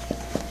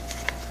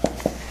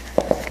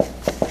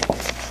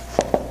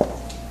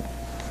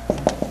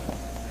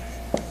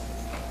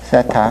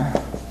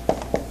theta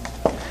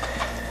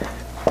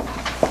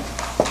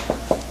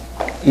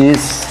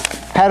is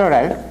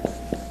parallel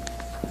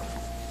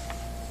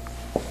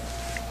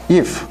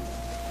if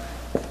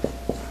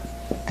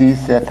d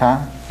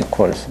theta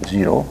equals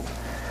 0,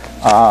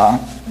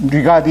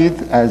 regarded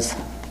as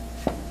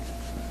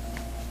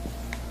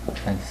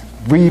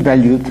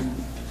V-valued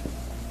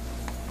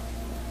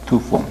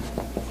two-form.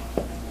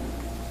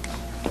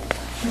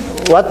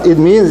 What it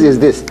means is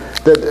this,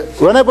 that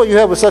whenever you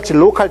have such a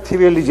local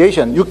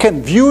trivialization, you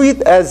can view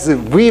it as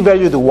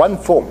V-valued one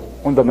form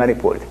on the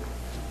manifold,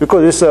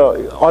 because it's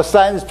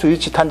assigned to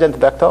each tangent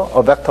vector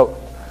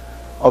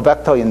a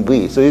vector in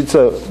V. So it's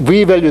a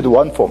V-valued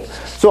one form.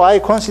 So I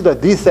consider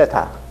d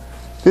theta.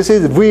 This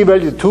is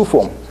V-valued two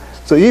form.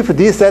 So if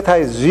d theta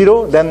is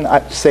 0, then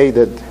I say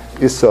that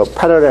it's a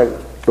parallel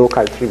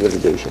local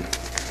trivialization.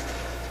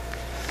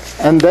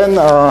 And then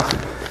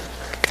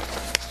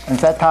and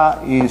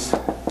theta is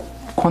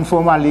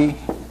conformally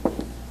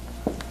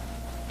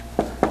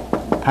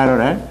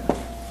parallel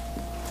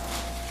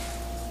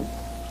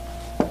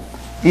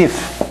if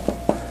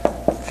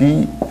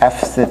v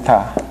f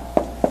theta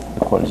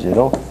equals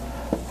 0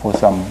 for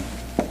some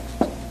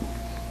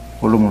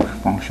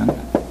holomorphic function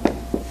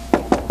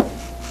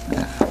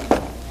f.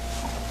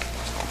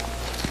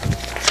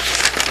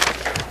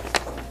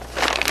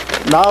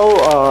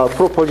 Now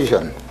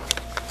proposition.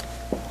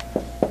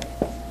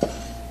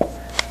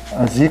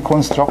 Z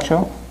cone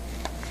structure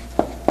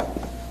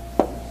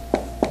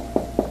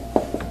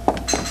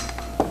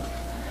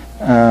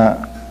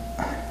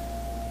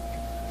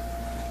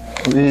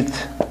with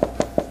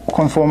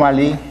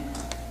conformally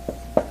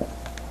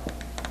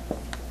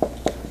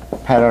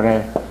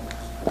parallel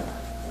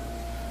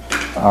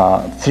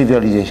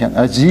trivialization,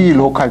 a Z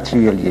local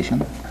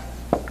trivialization.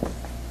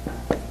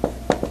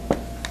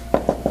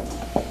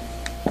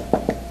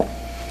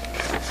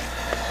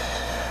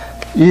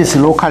 Is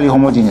locally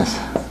homogeneous.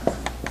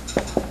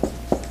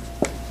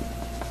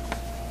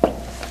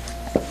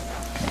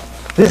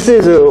 This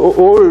is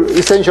all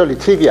essentially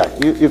trivial.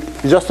 You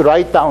just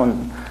write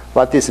down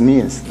what this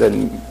means,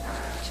 then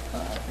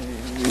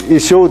it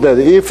shows that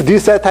if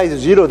this theta is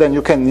 0, then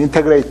you can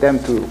integrate them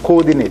to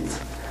coordinates.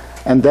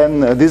 And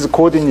then these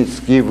coordinates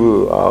give,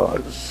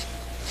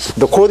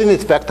 the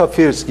coordinate vector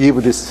fields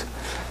give this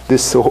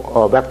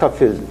vector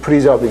field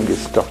preserving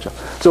this structure.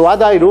 So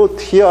what I wrote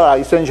here are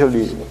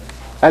essentially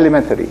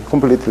elementary,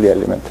 completely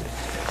elementary.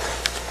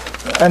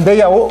 And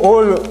they are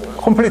all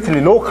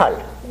completely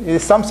local.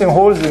 If something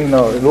holds in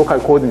local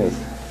coordinates,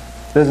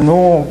 there's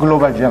no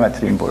global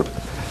geometry involved.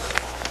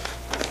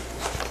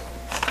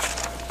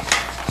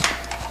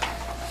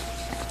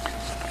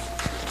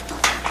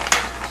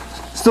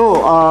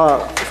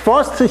 So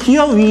first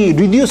here we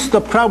reduce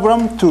the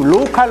problem to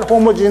local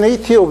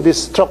homogeneity of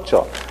this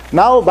structure.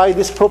 Now by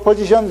this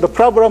proposition, the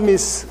problem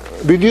is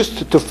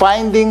reduced to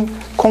finding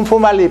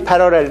conformally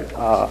parallel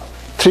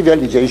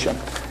trivialization.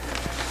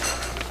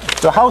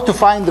 So how to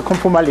find the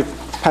conformally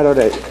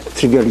parallel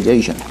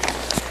trivialization?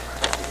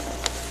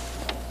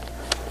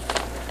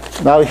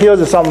 Now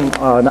here's some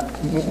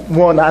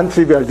more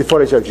non-trivial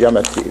differential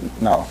geometry.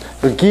 Now,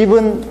 the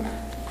given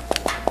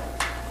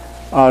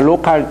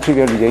local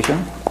trivialization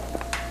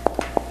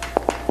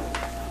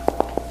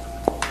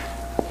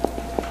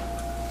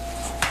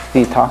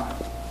theta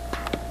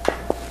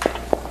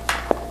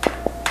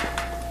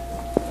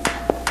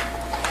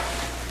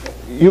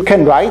you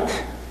can write,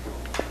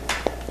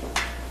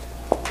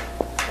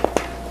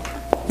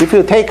 if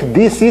you take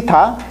this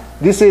theta,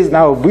 this is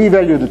now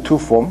v-valued 2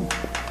 form.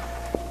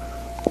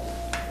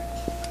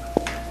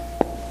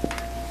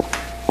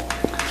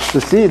 So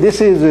see, this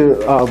is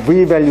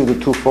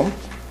v-valued 2 form.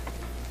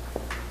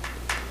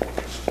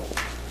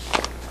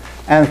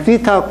 And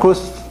theta cos,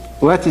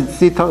 what is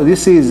theta?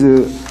 This is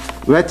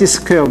lattice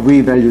square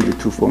v-valued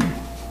 2 form.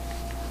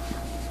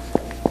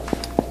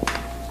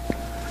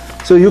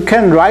 So you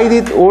can write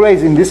it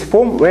always in this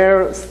form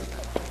where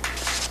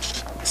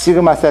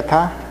sigma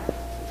theta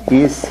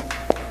is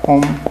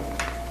from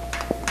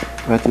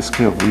lattice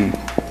square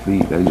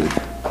v-valued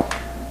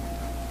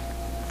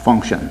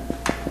function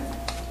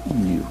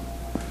in U.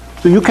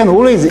 So you can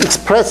always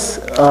express,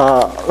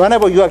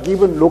 whenever you are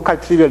given local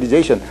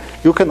trivialization,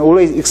 you can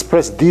always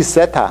express this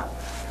theta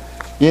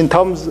in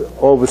terms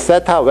of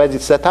theta, wedge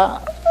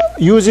theta,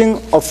 using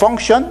a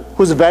function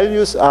whose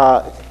values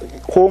are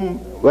home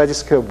wedge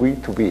square v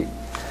to v.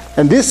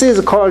 And this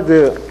is called,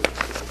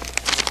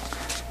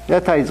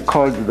 theta is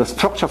called the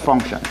structure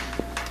function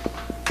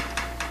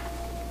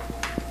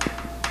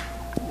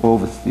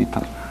of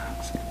theta.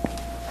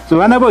 So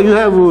whenever you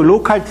have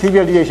local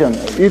trivialization,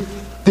 it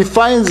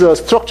defines a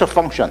structure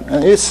function,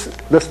 and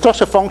the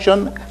structure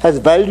function has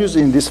values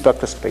in this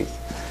vector space.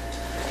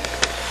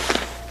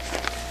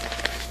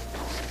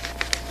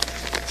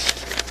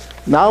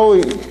 Now,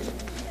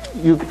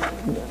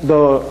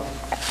 the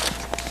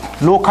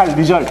local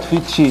result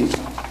which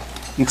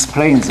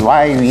explains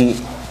why we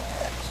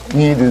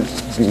need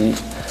the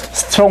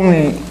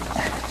strongly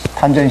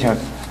tangential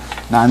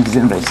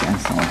non-degeneracy and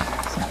so on.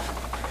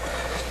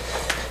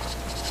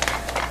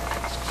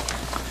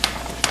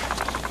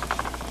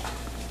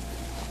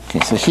 Okay,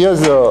 so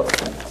here's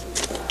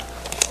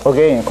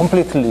again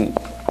completely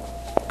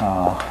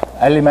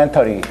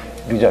elementary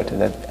result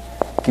that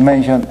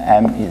dimension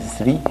m is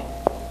 3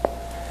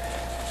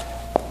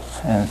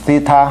 and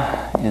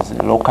theta is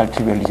local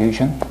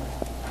trivialization.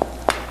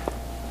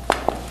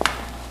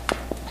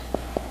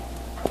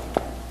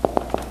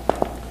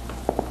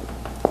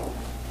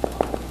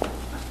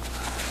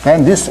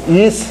 And this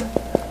is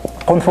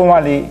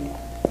conformally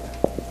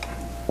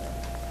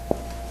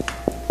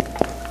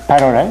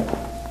parallel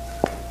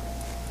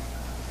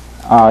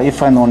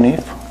if and only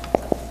if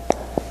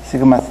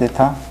sigma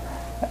theta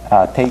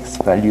takes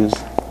values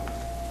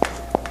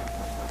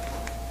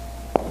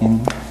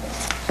in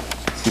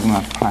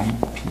sigma prime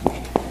p.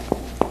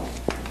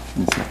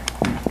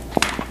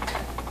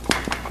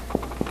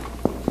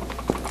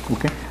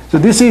 Okay, so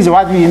this is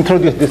what we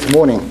introduced this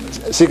morning,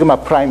 sigma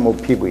prime of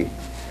pv.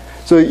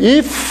 So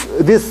if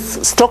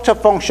this structure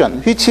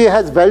function, which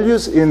has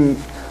values in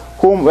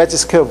home wedge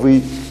square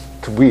v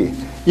to v,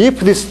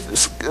 if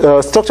this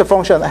structure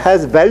function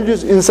has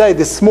values inside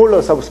this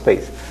smaller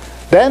subspace,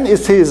 then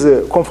it is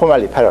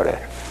conformally parallel.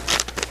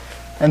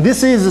 And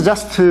this is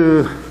just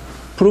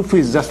proof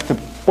is just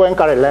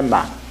Poincaré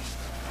lemma.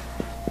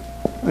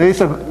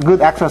 It's a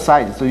good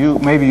exercise, so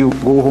maybe you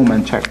go home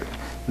and check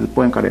the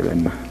Poincaré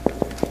lemma.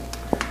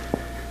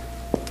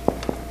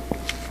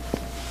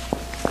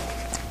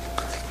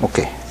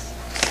 Okay.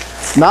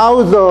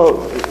 Now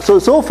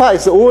so far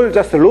it's all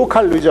just a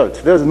local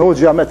result. There's no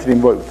geometry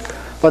involved.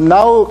 But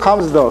now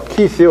comes the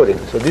key theorem.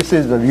 So this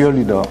is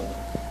really the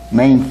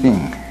main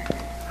thing.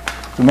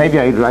 So maybe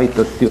I write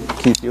the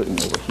key theorem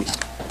over here.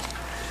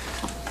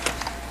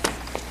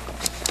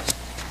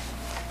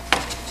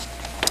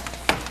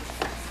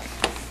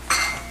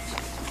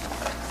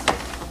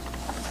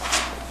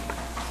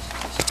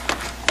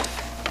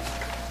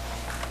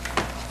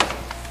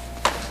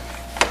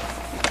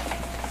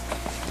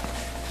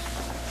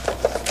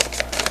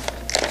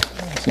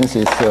 Since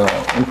it's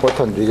an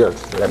important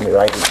result, let me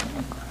write it.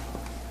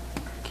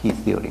 Key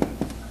theorem.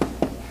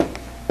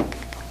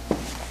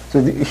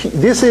 So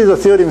this is a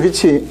theorem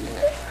which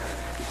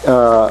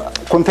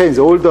contains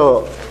all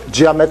the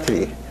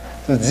geometry.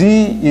 So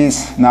Z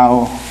is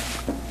now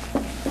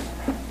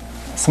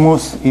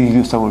smooth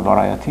irreducible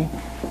variety.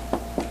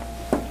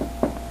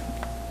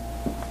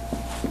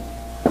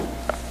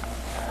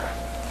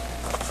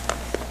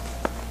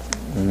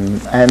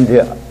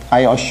 And I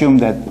assume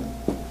that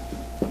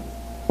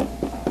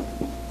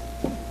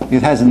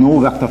it has no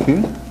vector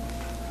field.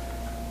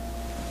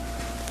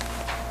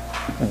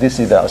 This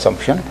is the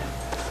assumption.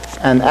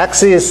 And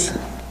X is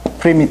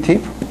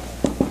primitive.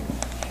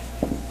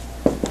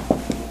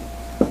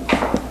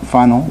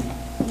 Fano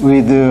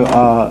with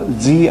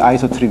Z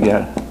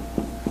isotrivial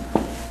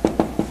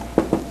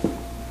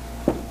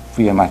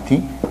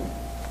VMRT,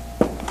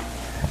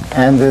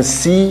 and the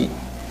C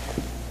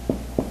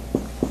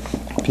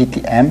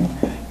PTM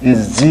is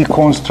Z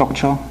cone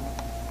structure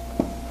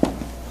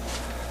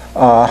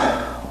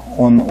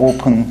on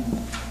open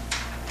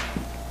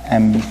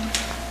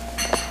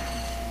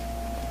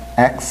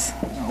MX,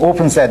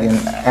 open set in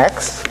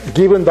X,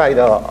 given by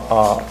the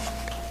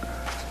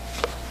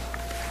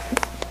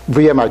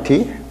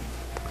VMRT.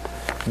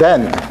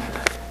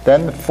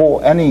 Then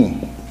for any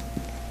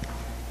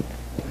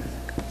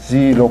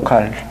Z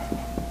local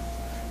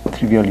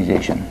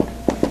trivialization,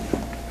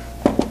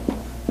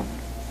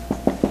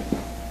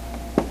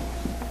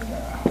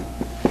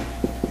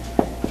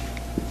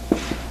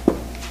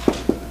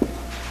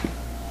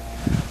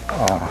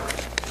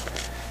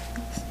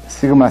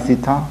 sigma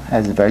theta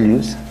has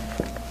values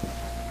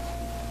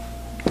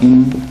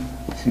in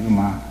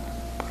sigma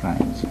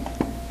prime Z.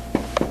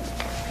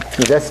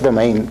 So that's the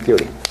main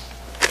theory,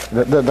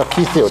 the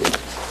key theory.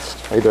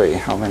 By the way,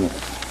 how many?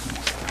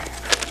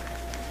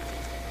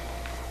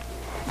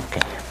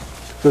 Okay.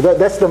 So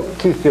that's the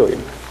key theory.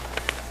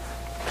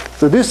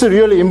 So this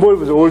really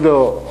involves all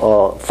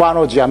the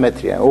Fano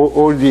geometry,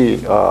 all the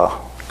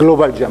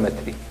global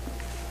geometry.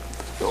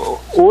 So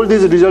all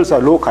these results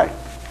are local,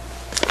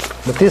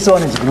 but this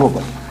one is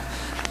global.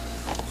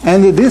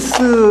 And this,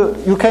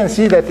 you can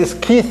see that this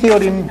key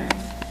theorem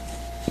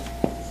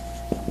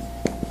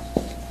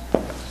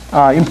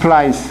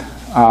implies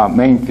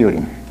main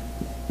theorem.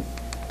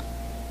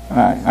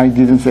 I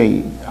didn't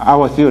say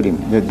our theorem,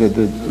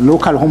 the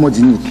local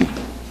homogeneity.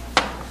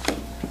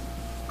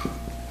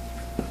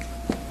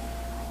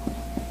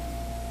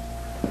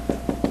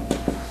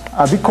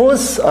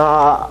 Because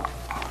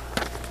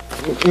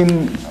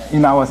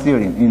in our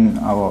theorem, in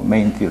our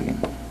main theorem,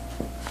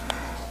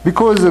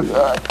 because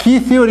key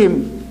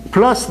theorem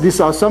plus this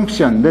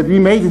assumption that we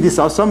made this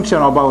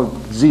assumption about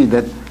Z,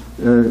 that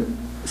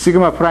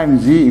sigma prime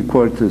Z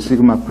equal to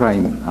sigma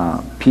prime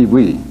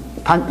PV,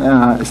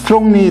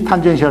 strongly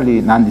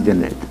tangentially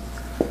non-degenerate.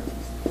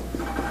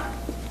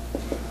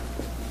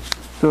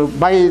 So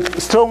by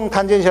strong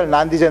tangential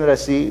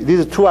non-degeneracy,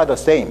 these two are the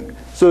same.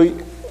 So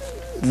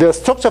the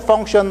structure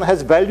function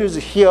has values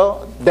here,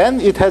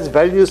 then it has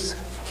values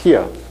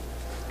here.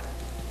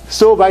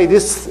 So by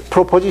this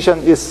proposition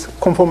is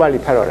conformally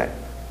parallel.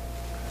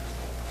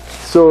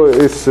 So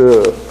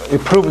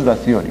it proves the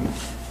theorem.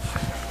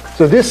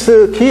 So this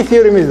key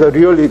theorem is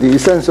really the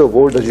essence of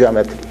all the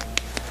geometry.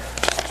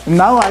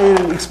 Now I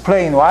will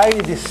explain why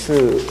this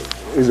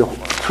is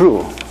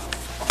true.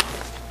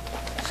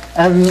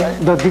 And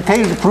the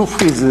detailed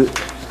proof is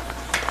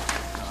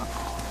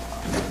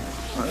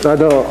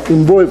rather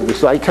involved,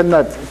 so I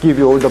cannot give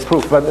you all the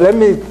proof. But let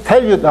me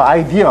tell you the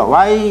idea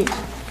why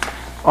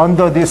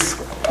under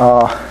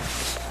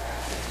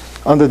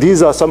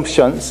these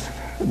assumptions,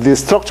 the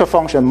structure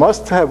function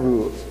must have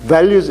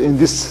values in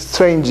this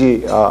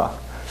strange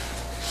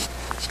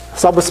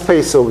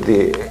subspace of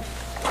this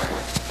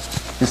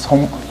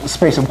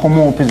space of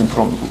homomorphism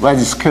from y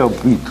square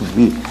V to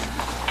V.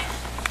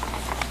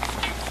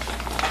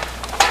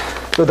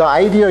 So the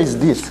idea is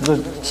this,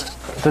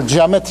 the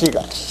geometric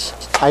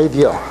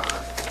idea.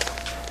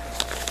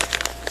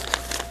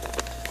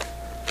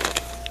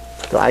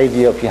 The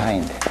idea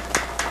behind.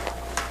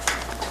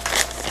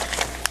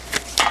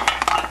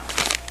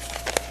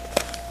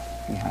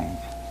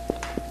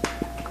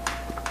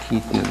 Key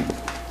theory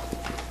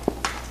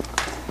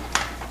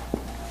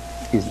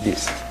is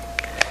this.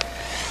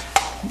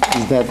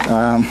 Is that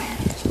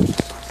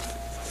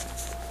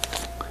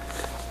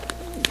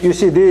you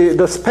see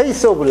the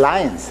space of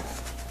lines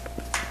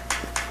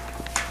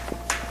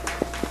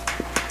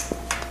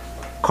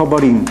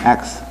covering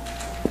X.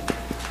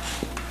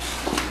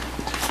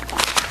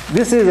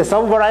 This is a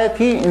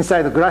subvariety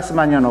inside the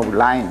Grassmannian of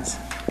lines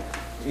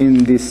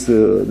in this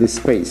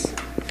space.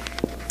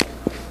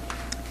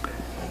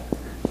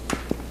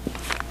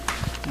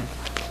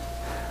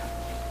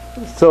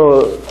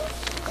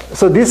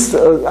 So this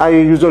I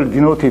usually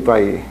denote it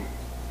by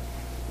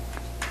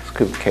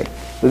script K.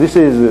 So this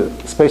is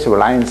a space of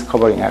lines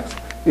covering X.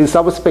 It's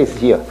subspace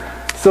here.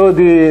 So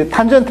the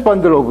tangent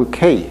bundle of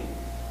K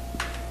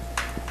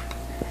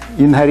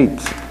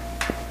inherits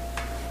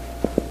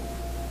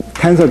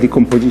tensor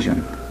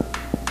decomposition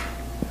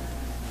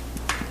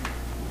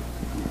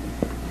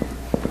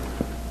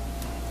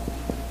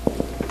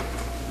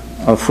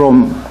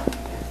from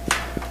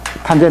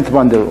tangent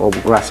bundle of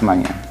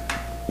Grassmannian.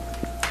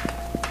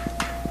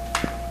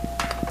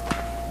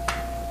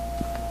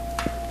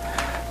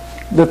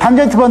 The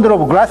tangent bundle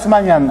of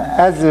Grassmannian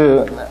has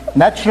a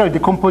natural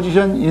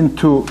decomposition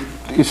into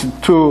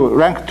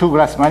rank 2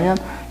 Grassmannian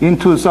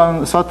into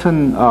some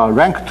certain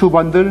rank 2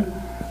 bundle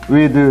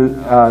with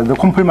the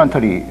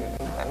complementary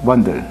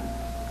bundle.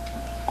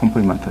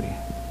 Complementary.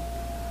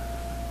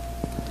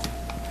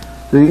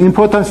 The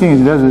important thing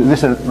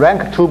is this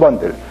rank 2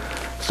 bundle.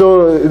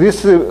 So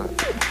this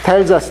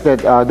tells us that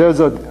there is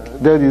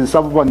a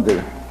sub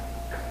bundle.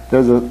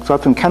 There's a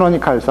certain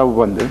canonical sub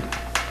bundle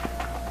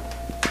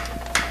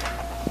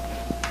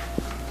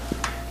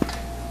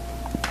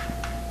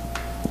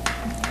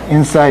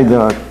inside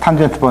the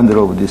tangent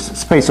bundle of this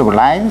space of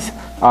lines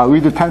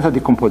with the tensor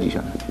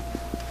decomposition.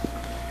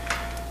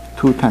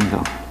 Two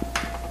tensor.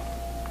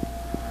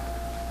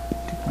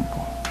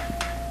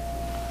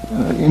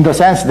 In the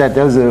sense that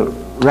there's a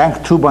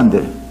rank 2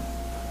 bundle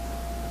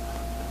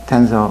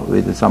tensor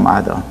with some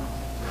other,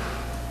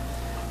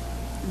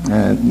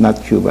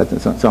 not Q, but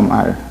some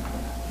R.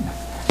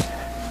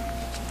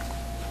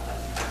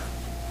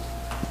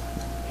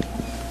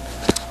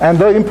 And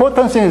the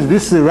important thing is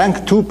this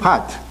rank 2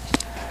 part.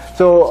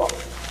 So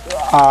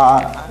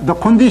the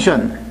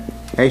condition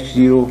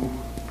H0,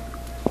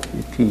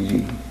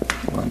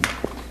 TG1,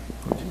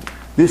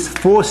 this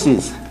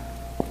forces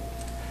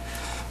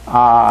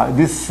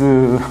this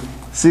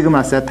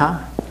sigma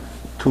theta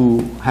to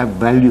have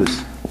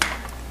values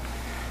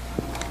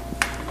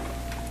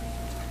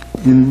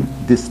in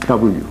this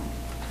W.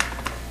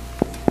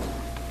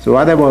 So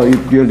whatever it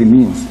really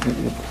means,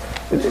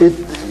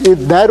 it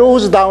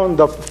narrows down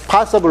the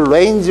possible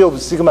range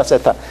of sigma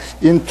theta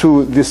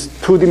into this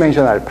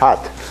two-dimensional part.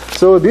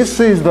 So this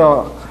is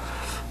the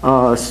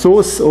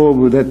source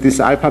of that this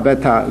alpha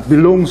beta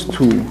belongs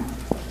to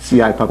C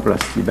alpha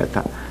plus C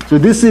beta. So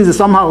this is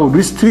somehow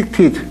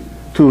restricted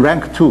to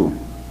rank 2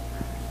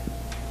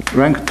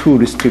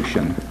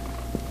 restriction.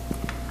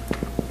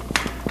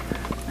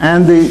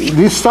 And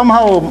this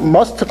somehow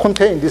must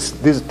contain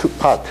these two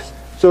parts.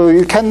 So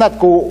it cannot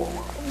go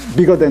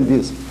bigger than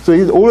this. So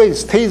it always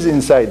stays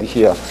inside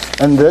here.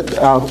 And that,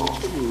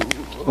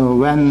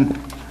 when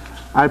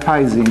alpha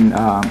is in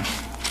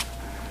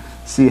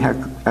C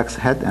x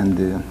hat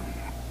and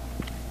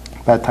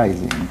beta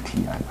is in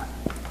T alpha.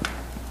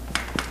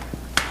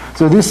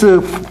 So this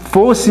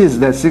forces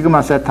that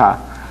sigma theta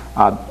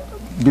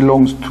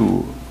belongs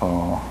to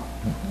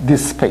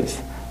this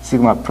space,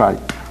 sigma prime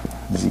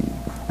Z.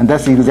 And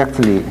that's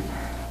exactly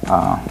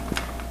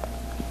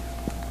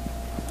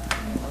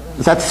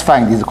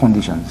satisfying these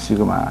conditions,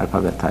 sigma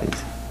alpha beta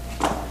is.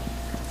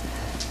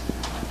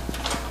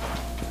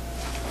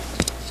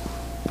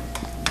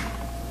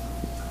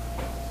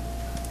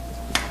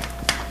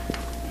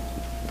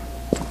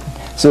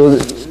 So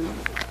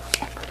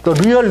the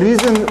real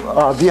reason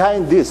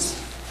behind this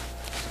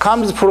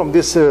comes from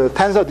this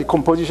tensor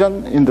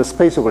decomposition in the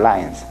space of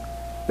lines.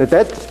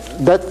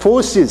 That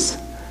forces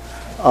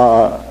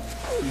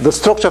the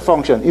structure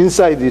function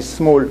inside this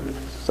small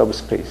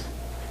subspace.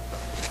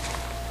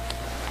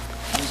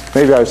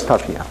 Maybe I'll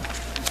stop here.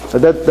 So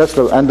that's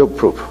the end of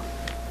proof.